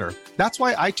old-fashioned litter. That's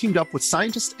why I teamed up with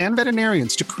scientists and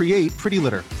veterinarians to create Pretty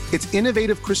Litter. Its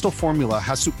innovative crystal formula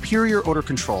has superior odor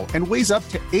control and weighs up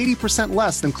to 80%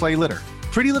 less than clay litter.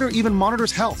 Pretty Litter even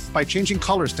monitors health by changing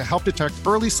colors to help detect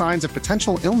early signs of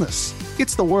potential illness.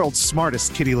 It's the world's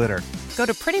smartest kitty litter. Go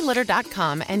to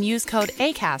prettylitter.com and use code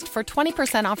ACAST for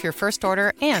 20% off your first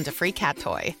order and a free cat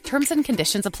toy. Terms and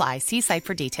conditions apply. See site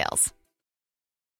for details.